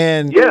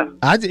 And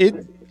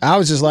I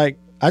was just like,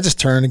 I just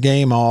turned the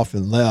game off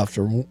and left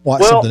or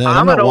watched something else.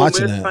 I'm not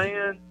watching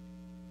that.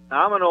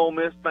 I'm an Ole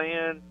Miss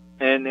fan,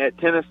 and at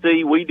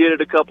Tennessee, we did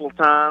it a couple of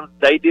times.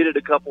 They did it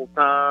a couple of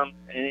times,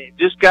 and it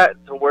just got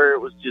to where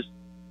it was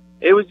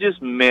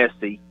just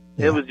messy.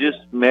 Yeah. It was just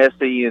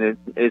messy, and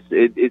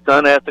it's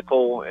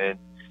unethical.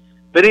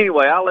 But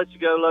anyway, I'll let you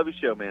go. Love your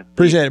show, man.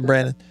 Appreciate it,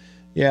 Brandon.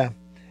 Yeah,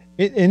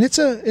 it's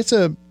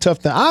a tough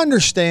thing. I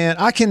understand.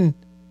 I can,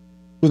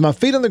 with my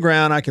feet on the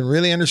ground, I can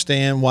really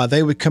understand why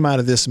they would come out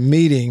of this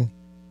meeting,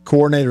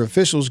 coordinator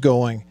officials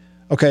going,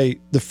 okay,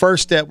 the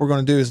first step we're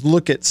going to do is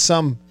look at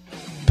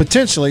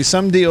potentially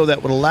some deal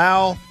that would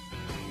allow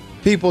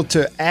people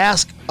to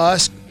ask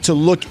us to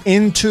look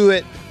into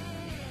it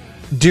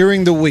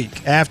during the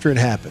week after it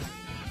happened,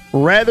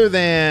 rather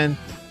than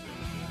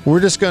we're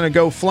just going to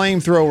go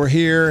flamethrower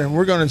here and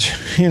we're going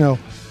to,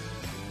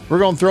 we're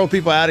going to throw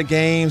people out of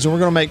games and we're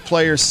going to make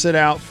players sit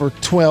out for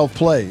 12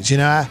 plays.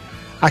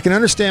 I can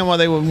understand why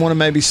they would want to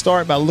maybe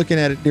start by looking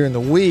at it during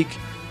the week.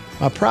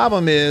 My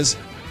problem is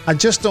I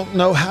just don't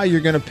know how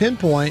you're going to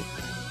pinpoint.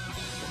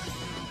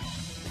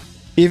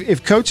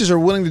 If coaches are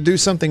willing to do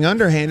something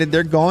underhanded,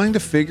 they're going to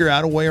figure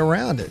out a way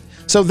around it.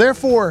 So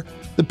therefore,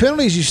 the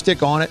penalties you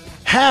stick on it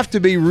have to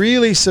be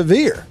really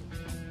severe.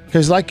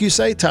 Because like you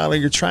say, Tyler,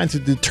 you're trying to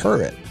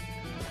deter it.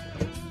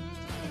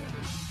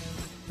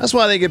 That's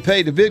why they get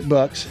paid the big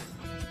bucks,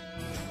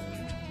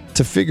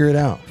 to figure it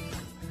out.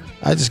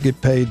 I just get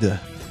paid to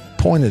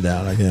point it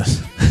out, I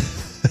guess.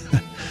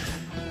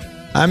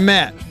 I'm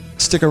Matt.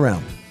 Stick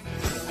around.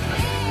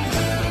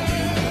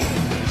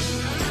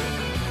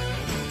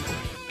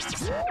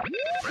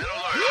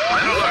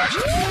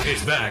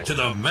 It's back to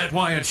the Matt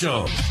Wyatt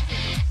Show.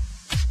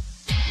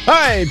 All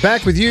right,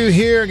 back with you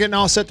here, getting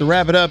all set to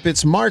wrap it up.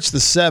 It's March the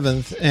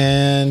 7th,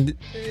 and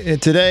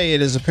today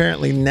it is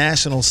apparently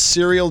National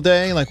Cereal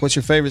Day. Like, what's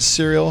your favorite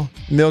cereal?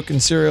 Milk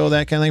and cereal,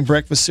 that kind of thing,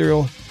 breakfast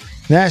cereal.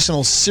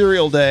 National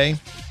Cereal Day.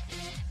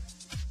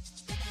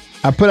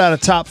 I put out a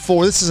top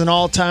 4. This is an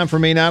all-time for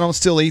me. Now, I don't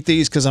still eat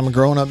these because I'm a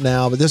grown-up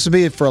now, but this would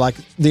be for, like,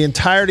 the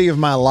entirety of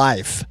my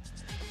life.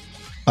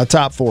 A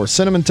top 4.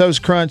 Cinnamon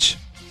Toast Crunch,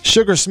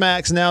 Sugar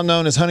Smacks, now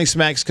known as Honey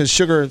Smacks because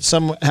sugar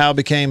somehow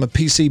became a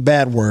PC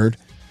bad word.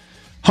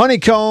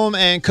 Honeycomb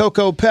and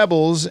Cocoa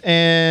Pebbles.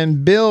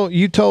 And Bill,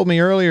 you told me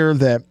earlier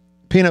that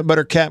Peanut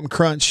Butter Cap'n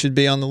Crunch should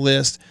be on the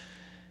list.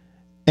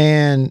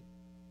 And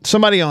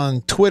somebody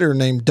on Twitter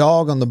named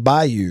Dog on the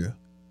Bayou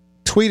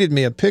tweeted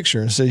me a picture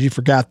and says, you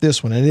forgot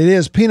this one. And it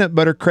is Peanut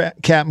Butter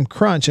Cap'n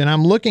Crunch. And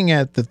I'm looking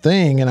at the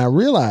thing and I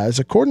realize,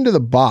 according to the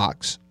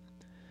box,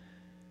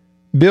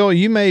 Bill,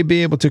 you may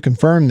be able to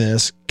confirm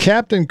this.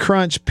 Captain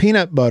Crunch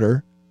peanut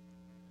butter,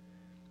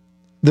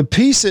 the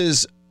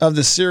pieces of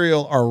the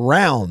cereal are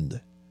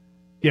round.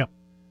 Yep.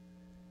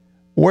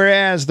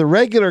 Whereas the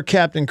regular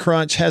Captain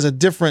Crunch has a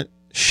different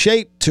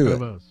shape to it.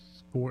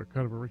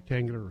 Kind of a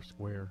rectangular or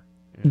square.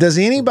 Yeah. Does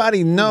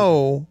anybody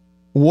know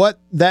what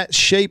that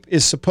shape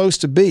is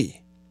supposed to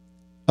be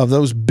of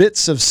those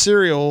bits of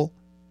cereal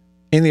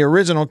in the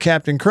original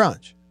Captain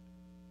Crunch?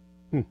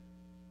 Does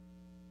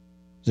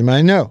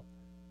anybody know?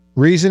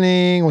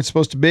 Reasoning, what's it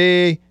supposed to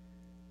be?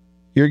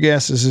 Your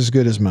guess is as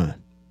good as mine.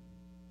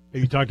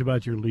 Have you talked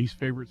about your least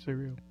favorite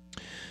cereal?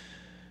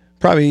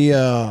 Probably,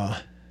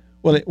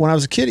 when I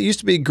was a kid, it used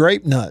to be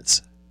grape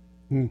nuts.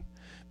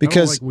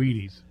 Because I don't like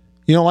Wheaties.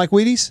 You don't like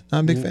Wheaties?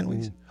 I'm a big fan of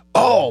Wheaties.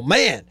 Oh,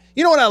 man.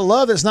 You know what I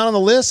love that's not on the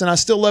list, and I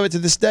still love it to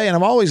this day, and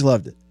I've always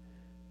loved it?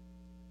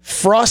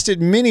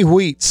 Frosted mini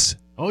wheats.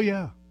 Oh,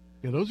 yeah.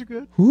 Yeah, those are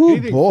good. Ooh,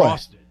 Anything boy.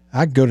 frosted.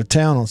 I'd go to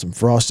town on some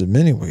frosted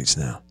mini wheats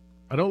now.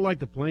 I don't like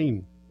the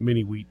plain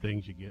mini wheat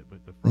things you get, but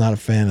Not a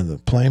fan of the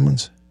plain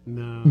ones.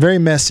 No. Very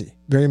messy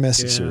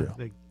cereal.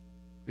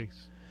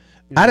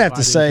 I'd have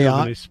to say,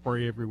 they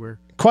spray everywhere.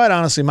 Quite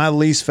honestly, my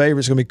least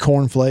favorite is going to be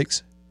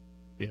cornflakes.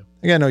 Yeah.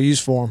 I got no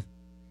use for them.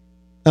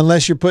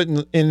 Unless you're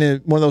putting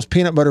in one of those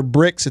peanut butter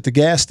bricks at the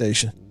gas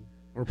station.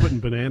 Or putting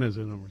bananas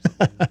in them or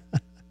something.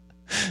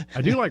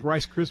 I do like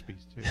Rice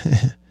Krispies, too.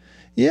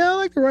 Yeah, I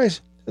like the rice.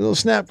 A little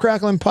snap,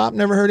 crackle, and pop.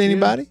 Never hurt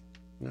anybody.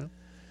 Yeah.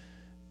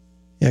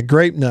 Yeah,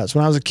 grape nuts.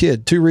 When I was a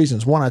kid, 2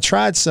 reasons. One, I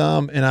tried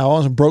some, and I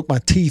almost broke my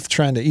teeth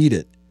trying to eat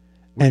it.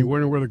 Were you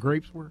wondering where the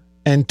grapes were?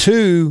 And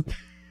 2,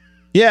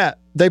 yeah,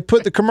 they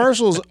put the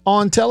commercials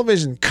on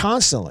television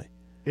constantly.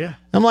 Yeah.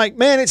 I'm like,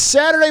 man, it's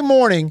Saturday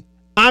morning.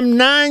 I'm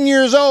 9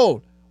 years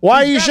old.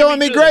 Why are you showing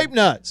me grape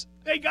nuts?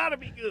 They got to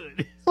be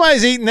good.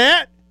 Nobody's eating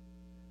that.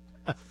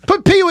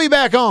 Put Pee-wee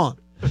back on.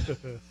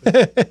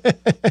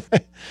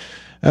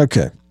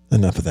 Okay,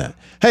 enough of that.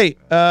 Hey,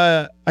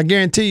 I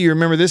guarantee you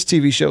remember this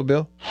TV show,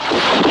 Bill.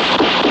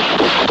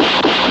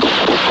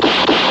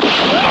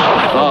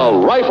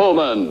 The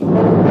Rifleman.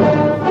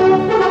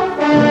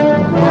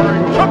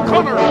 Chuck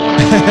Connor.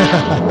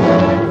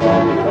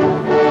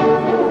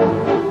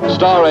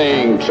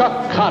 Starring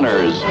Chuck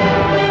Connors.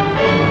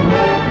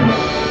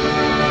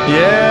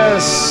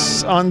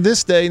 Yes, on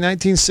this day,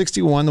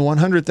 1961, the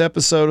 100th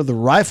episode of The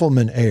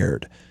Rifleman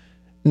aired.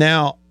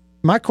 Now,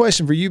 my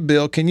question for you,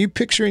 Bill, can you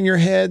picture in your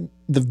head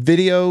the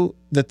video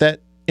that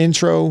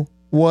intro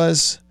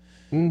was?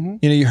 Mm-hmm.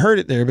 You know, you heard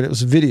it there, but it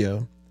was a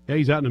video. Yeah,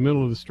 he's out in the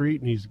middle of the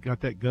street, and he's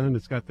got that gun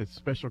that's got that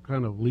special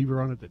kind of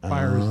lever on it that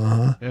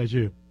fires as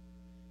you.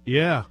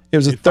 Yeah, it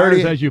was a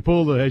 30 as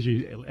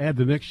you add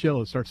the next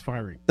shell, it starts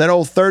firing. That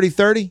old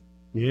 30-30.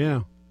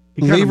 Yeah,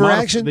 lever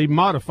action. They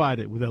modified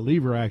it with a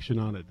lever action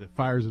on it that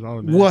fires it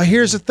automatically. Well,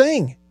 here's the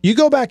thing: you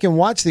go back and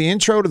watch the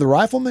intro to The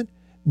Rifleman.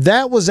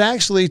 That was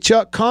actually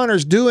Chuck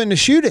Connors doing the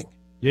shooting.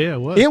 Yeah,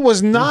 it was. It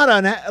was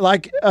not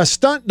like a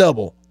stunt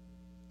double.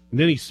 And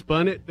then he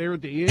spun it there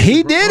at the end.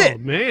 He did it. Oh,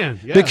 man.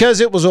 Yeah.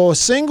 Because it was a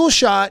single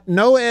shot,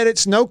 no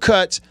edits, no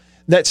cuts,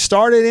 that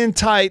started in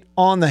tight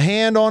on the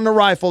hand on the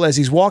rifle as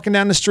he's walking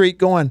down the street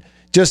going,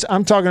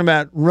 I'm talking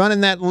about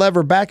running that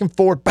lever back and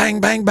forth,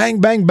 bang, bang, bang,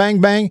 bang, bang,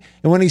 bang.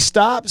 And when he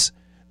stops,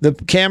 the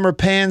camera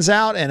pans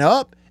out and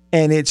up,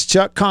 and it's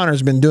Chuck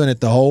Connors been doing it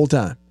the whole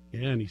time.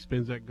 Yeah, and he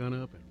spins that gun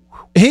up.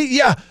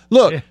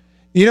 Look,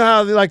 you know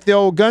how like the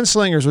old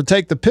gunslingers would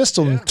take the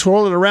pistol and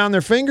twirl it around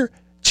their finger?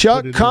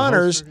 Chuck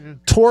Connors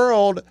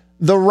twirled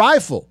the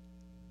rifle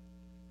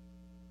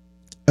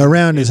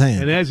around his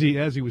hand. And as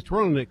he was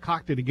twirling it,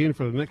 cocked it again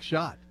for the next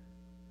shot.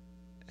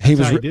 He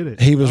was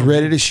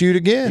ready to shoot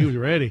again. He was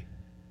ready.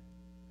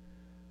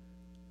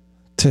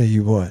 Tell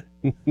you what.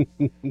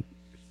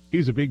 He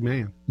was a big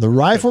man. The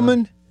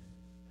Rifleman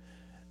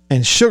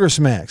and Sugar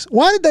Smacks.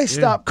 Why did they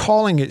stop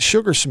calling it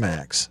Sugar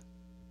Smacks?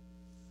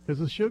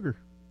 Because of sugar.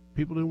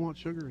 People didn't want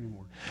sugar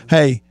anymore.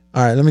 Hey,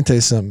 all right, let me tell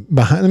you something.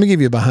 Let me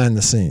give you behind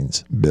the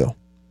scenes, Bill.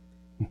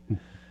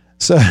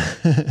 So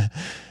let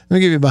me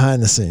give you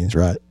behind the scenes,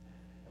 right?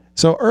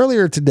 So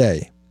earlier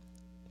today,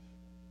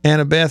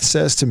 Annabeth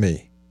says to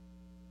me,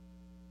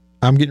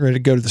 I'm getting ready to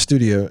go to the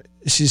studio.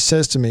 She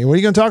says to me, what are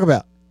you going to talk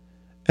about?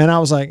 And I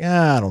was like,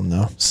 I don't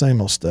know. Same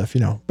old stuff,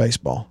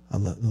 baseball. I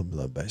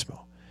love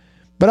baseball.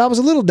 But I was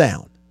a little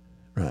down,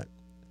 right?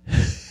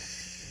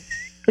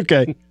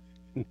 Okay.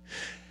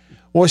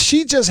 Well,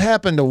 she just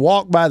happened to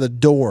walk by the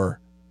door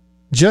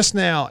just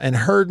now and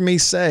heard me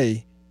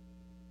say,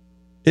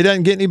 it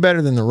doesn't get any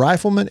better than the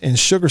Rifleman and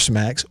Sugar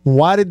Smacks.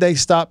 Why did they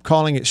stop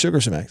calling it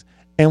Sugar Smacks?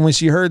 And when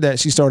she heard that,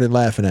 she started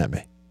laughing at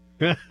me.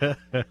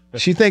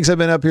 She thinks I've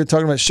been up here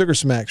talking about Sugar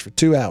Smacks for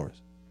 2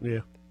 hours.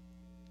 Yeah.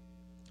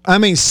 I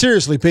mean,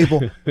 seriously,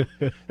 people.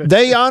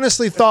 They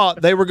honestly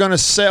thought they were going to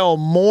sell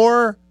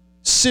more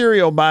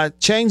cereal by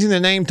changing the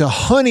name to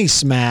Honey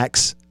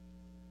Smacks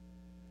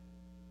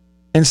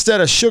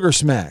instead of Sugar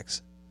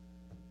Smacks.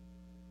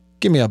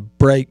 Give me a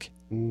break.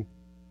 Mm.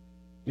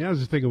 Yeah, I was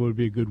just thinking it would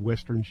be a good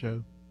Western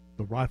show.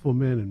 The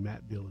Rifleman and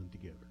Matt Dillon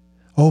together.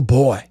 Oh,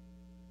 boy.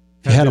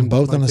 You had them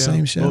both on the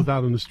same show? Both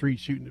out on the street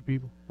shooting at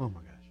people. Oh,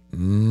 my gosh.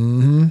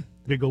 Mm-hmm.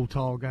 Big old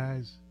tall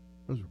guys.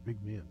 Those were big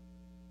men.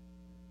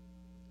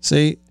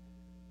 See,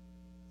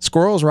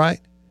 Squirrel's right.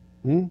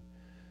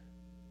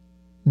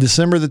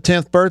 December the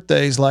 10th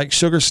birthdays like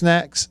Sugar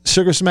Smacks,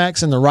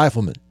 and the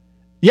Rifleman.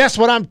 Yes,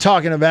 what I'm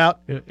talking about.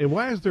 And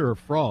why is there a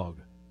frog?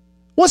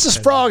 What's this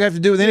frog have to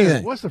do with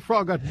anything? What's the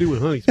frog got to do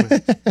with Honey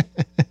Smacks?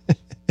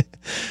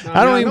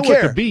 I don't even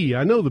care. What the bee.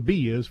 I know the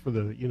bee is for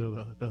the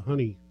the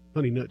honey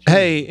nut.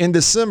 Hey, in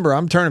December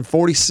I'm turning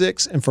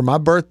 46, and for my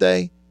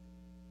birthday,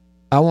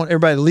 I want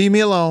everybody to leave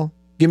me alone.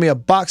 Give me a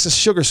box of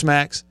Sugar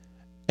Smacks,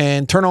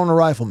 and turn on the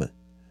Rifleman.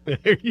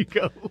 There you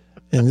go.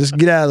 And just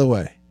get out of the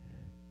way.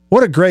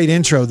 What a great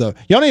intro, though.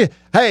 Y'all need.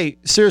 Hey,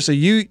 seriously,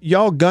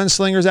 y'all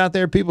gunslingers out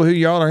there, people who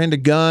y'all are into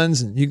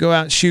guns and you go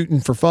out shooting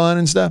for fun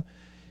and stuff.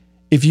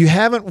 If you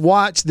haven't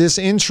watched this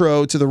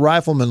intro to the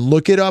Rifleman,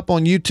 look it up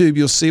on YouTube.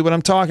 You'll see what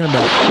I'm talking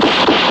about.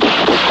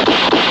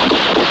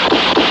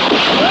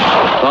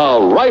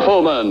 The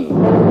Rifleman.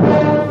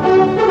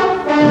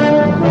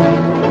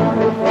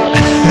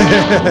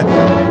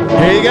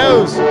 Here he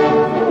goes.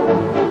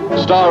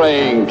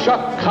 Starring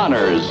Chuck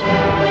Connors.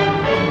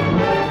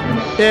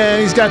 Yeah,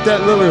 he's got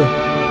that little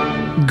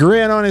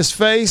grin on his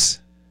face.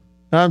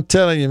 I'm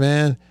telling you,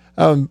 man.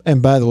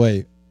 And by the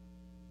way,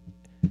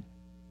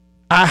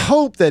 I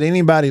hope that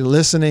anybody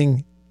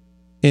listening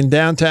in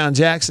downtown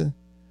Jackson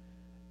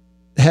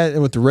had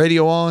with the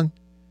radio on,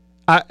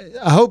 I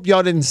hope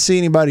y'all didn't see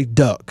anybody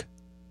duck,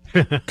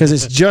 because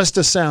it's just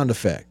a sound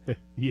effect.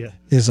 Yeah.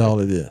 Is all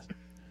it is.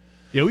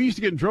 Yeah, we used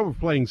to get in trouble for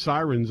playing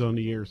sirens on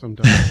the air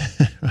sometimes.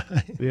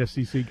 Right. The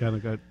FCC kind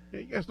of got,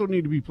 hey, you guys don't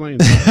need to be playing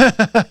sirens.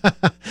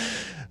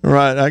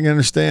 Right, I can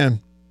understand.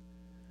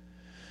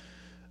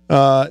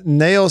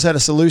 Nails had a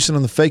solution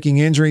on the faking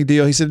injury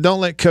deal. He said,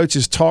 don't let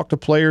coaches talk to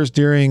players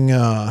during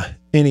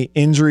any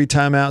injury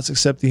timeouts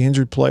except the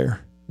injured player.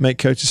 Make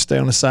coaches stay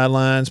on the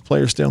sidelines,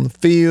 players stay on the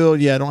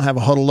field. Yeah, don't have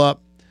a huddle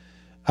up.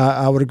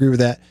 I would agree with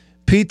that.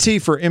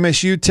 PT for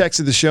MSU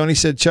texted the show, and he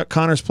said Chuck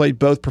Connors played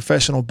both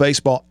professional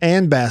baseball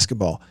and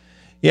basketball.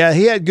 Yeah,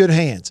 he had good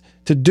hands.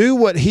 To do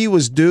what he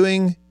was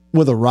doing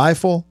with a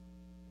rifle,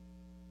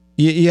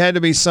 you had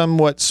to be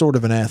somewhat sort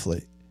of an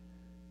athlete,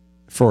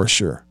 for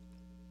sure.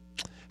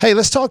 Hey,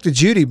 let's talk to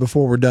Judy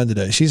before we're done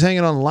today. She's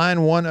hanging on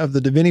line 1 of the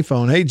Davini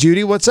phone. Hey,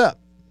 Judy, what's up?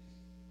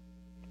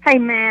 Hey,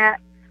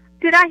 Matt.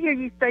 Did I hear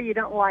you say you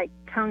don't like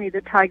Tony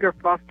the Tiger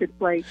Frosted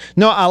Flakes?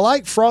 No, I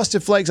like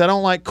Frosted Flakes. I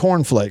don't like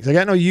Corn Flakes. I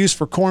got no use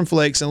for Corn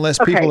Flakes unless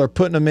people are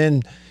putting them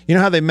in. You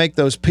know how they make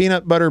those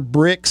peanut butter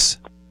bricks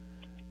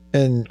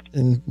and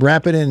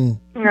wrap it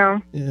in?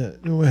 No.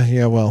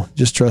 Yeah, well,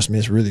 just trust me,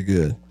 it's really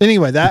good.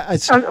 Anyway,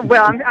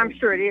 I'm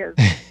sure it is.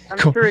 I'm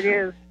cool. sure it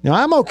is. No,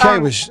 I'm okay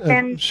with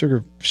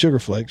sugar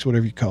flakes,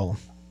 whatever you call them.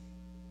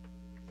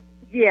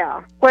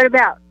 Yeah. What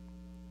about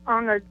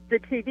on the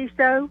TV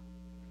show,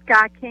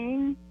 Sky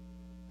King?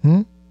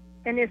 And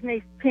his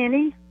niece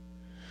Penny.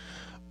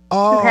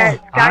 Oh,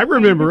 I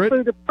remember it.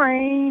 Flew the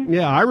plane.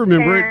 Yeah, I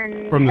remember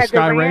it from the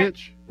Sky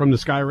Ranch. From the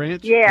Sky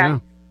Ranch. Yeah.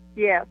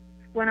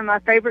 One of my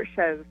favorite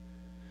shows.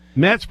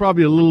 Matt's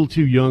probably a little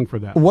too young for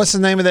that. What's the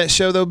name of that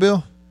show, though,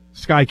 Bill?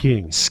 Sky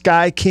King.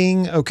 Sky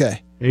King.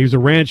 Okay. He was a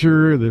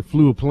rancher that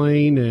flew a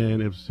plane,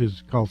 and it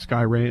was called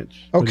Sky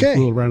Ranch. Okay. He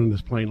flew around in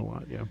this plane a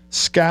lot. Yeah.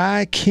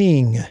 Sky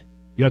King.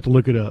 You have to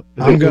look it up.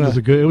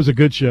 It was a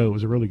good show. It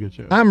was a really good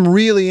show. I'm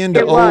really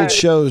into old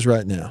shows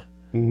right now.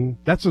 Mm-hmm.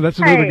 That's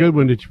another good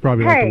one that you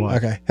probably like to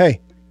watch. Okay.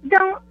 Hey.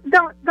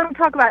 Don't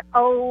talk about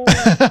old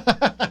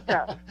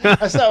stuff.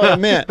 That's not what I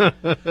meant.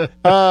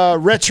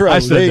 Retro.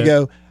 There you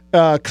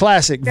go.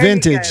 Classic. There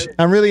vintage.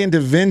 I'm really into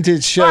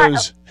vintage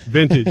shows.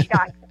 Vintage.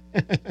 Gotcha.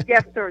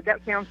 Yes, sir. That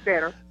sounds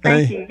better.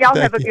 Thank you. Y'all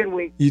have a good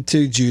week. You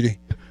too, Judy.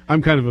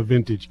 I'm kind of a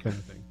vintage kind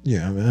of thing.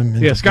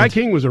 Yeah, Sky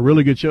King was a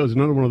really good show. It's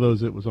another one of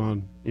those that was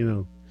on,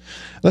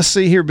 Let's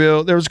see here,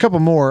 Bill. There was a couple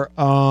more.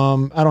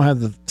 I don't have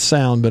the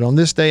sound, but on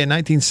this day in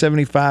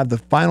 1975, the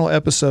final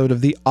episode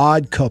of The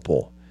Odd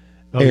Couple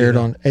aired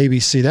on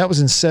ABC. That was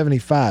in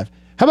 75.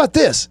 How about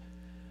this?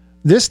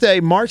 This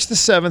day, March the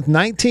 7th,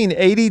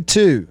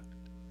 1982,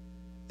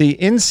 the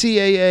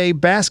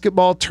NCAA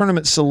basketball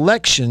tournament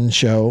selection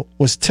show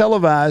was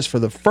televised for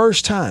the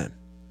first time.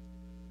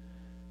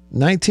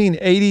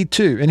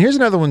 1982. And here's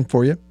another one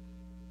for you.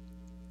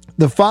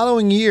 The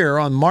following year,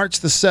 on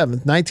March the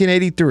 7th,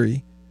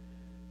 1983,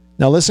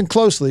 now listen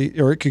closely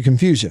or it could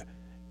confuse you,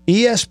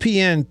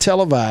 ESPN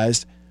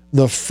televised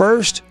the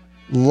first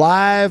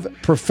live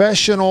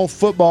professional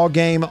football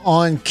game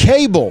on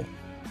cable.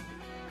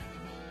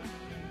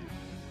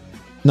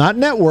 Not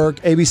network,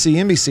 ABC,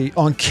 NBC,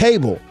 on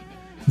cable.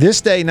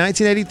 This day,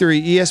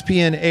 1983,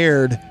 ESPN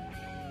aired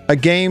a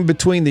game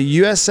between the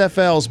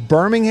USFL's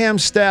Birmingham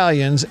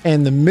Stallions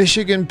and the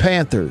Michigan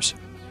Panthers.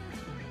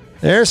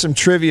 There's some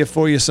trivia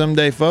for you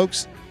someday,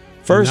 folks.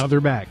 Now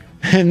they're back.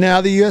 And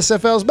now the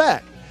USFL's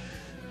back.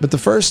 But the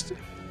first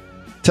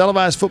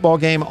televised football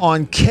game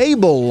on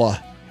cable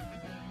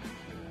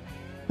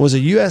was a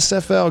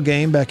USFL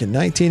game back in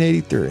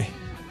 1983.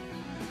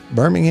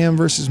 Birmingham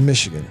versus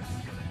Michigan.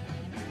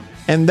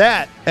 And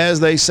that, as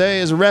they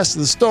say, is the rest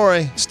of the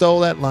story. Stole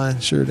that line.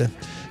 Sure did.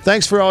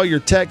 Thanks for all your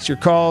texts, your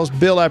calls.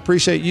 Bill, I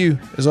appreciate you,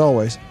 as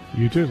always.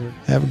 You too, sir.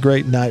 Have a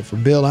great night. For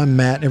Bill, I'm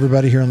Matt, and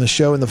everybody here on the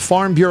show in the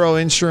Farm Bureau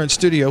Insurance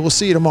Studio. We'll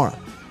see you tomorrow.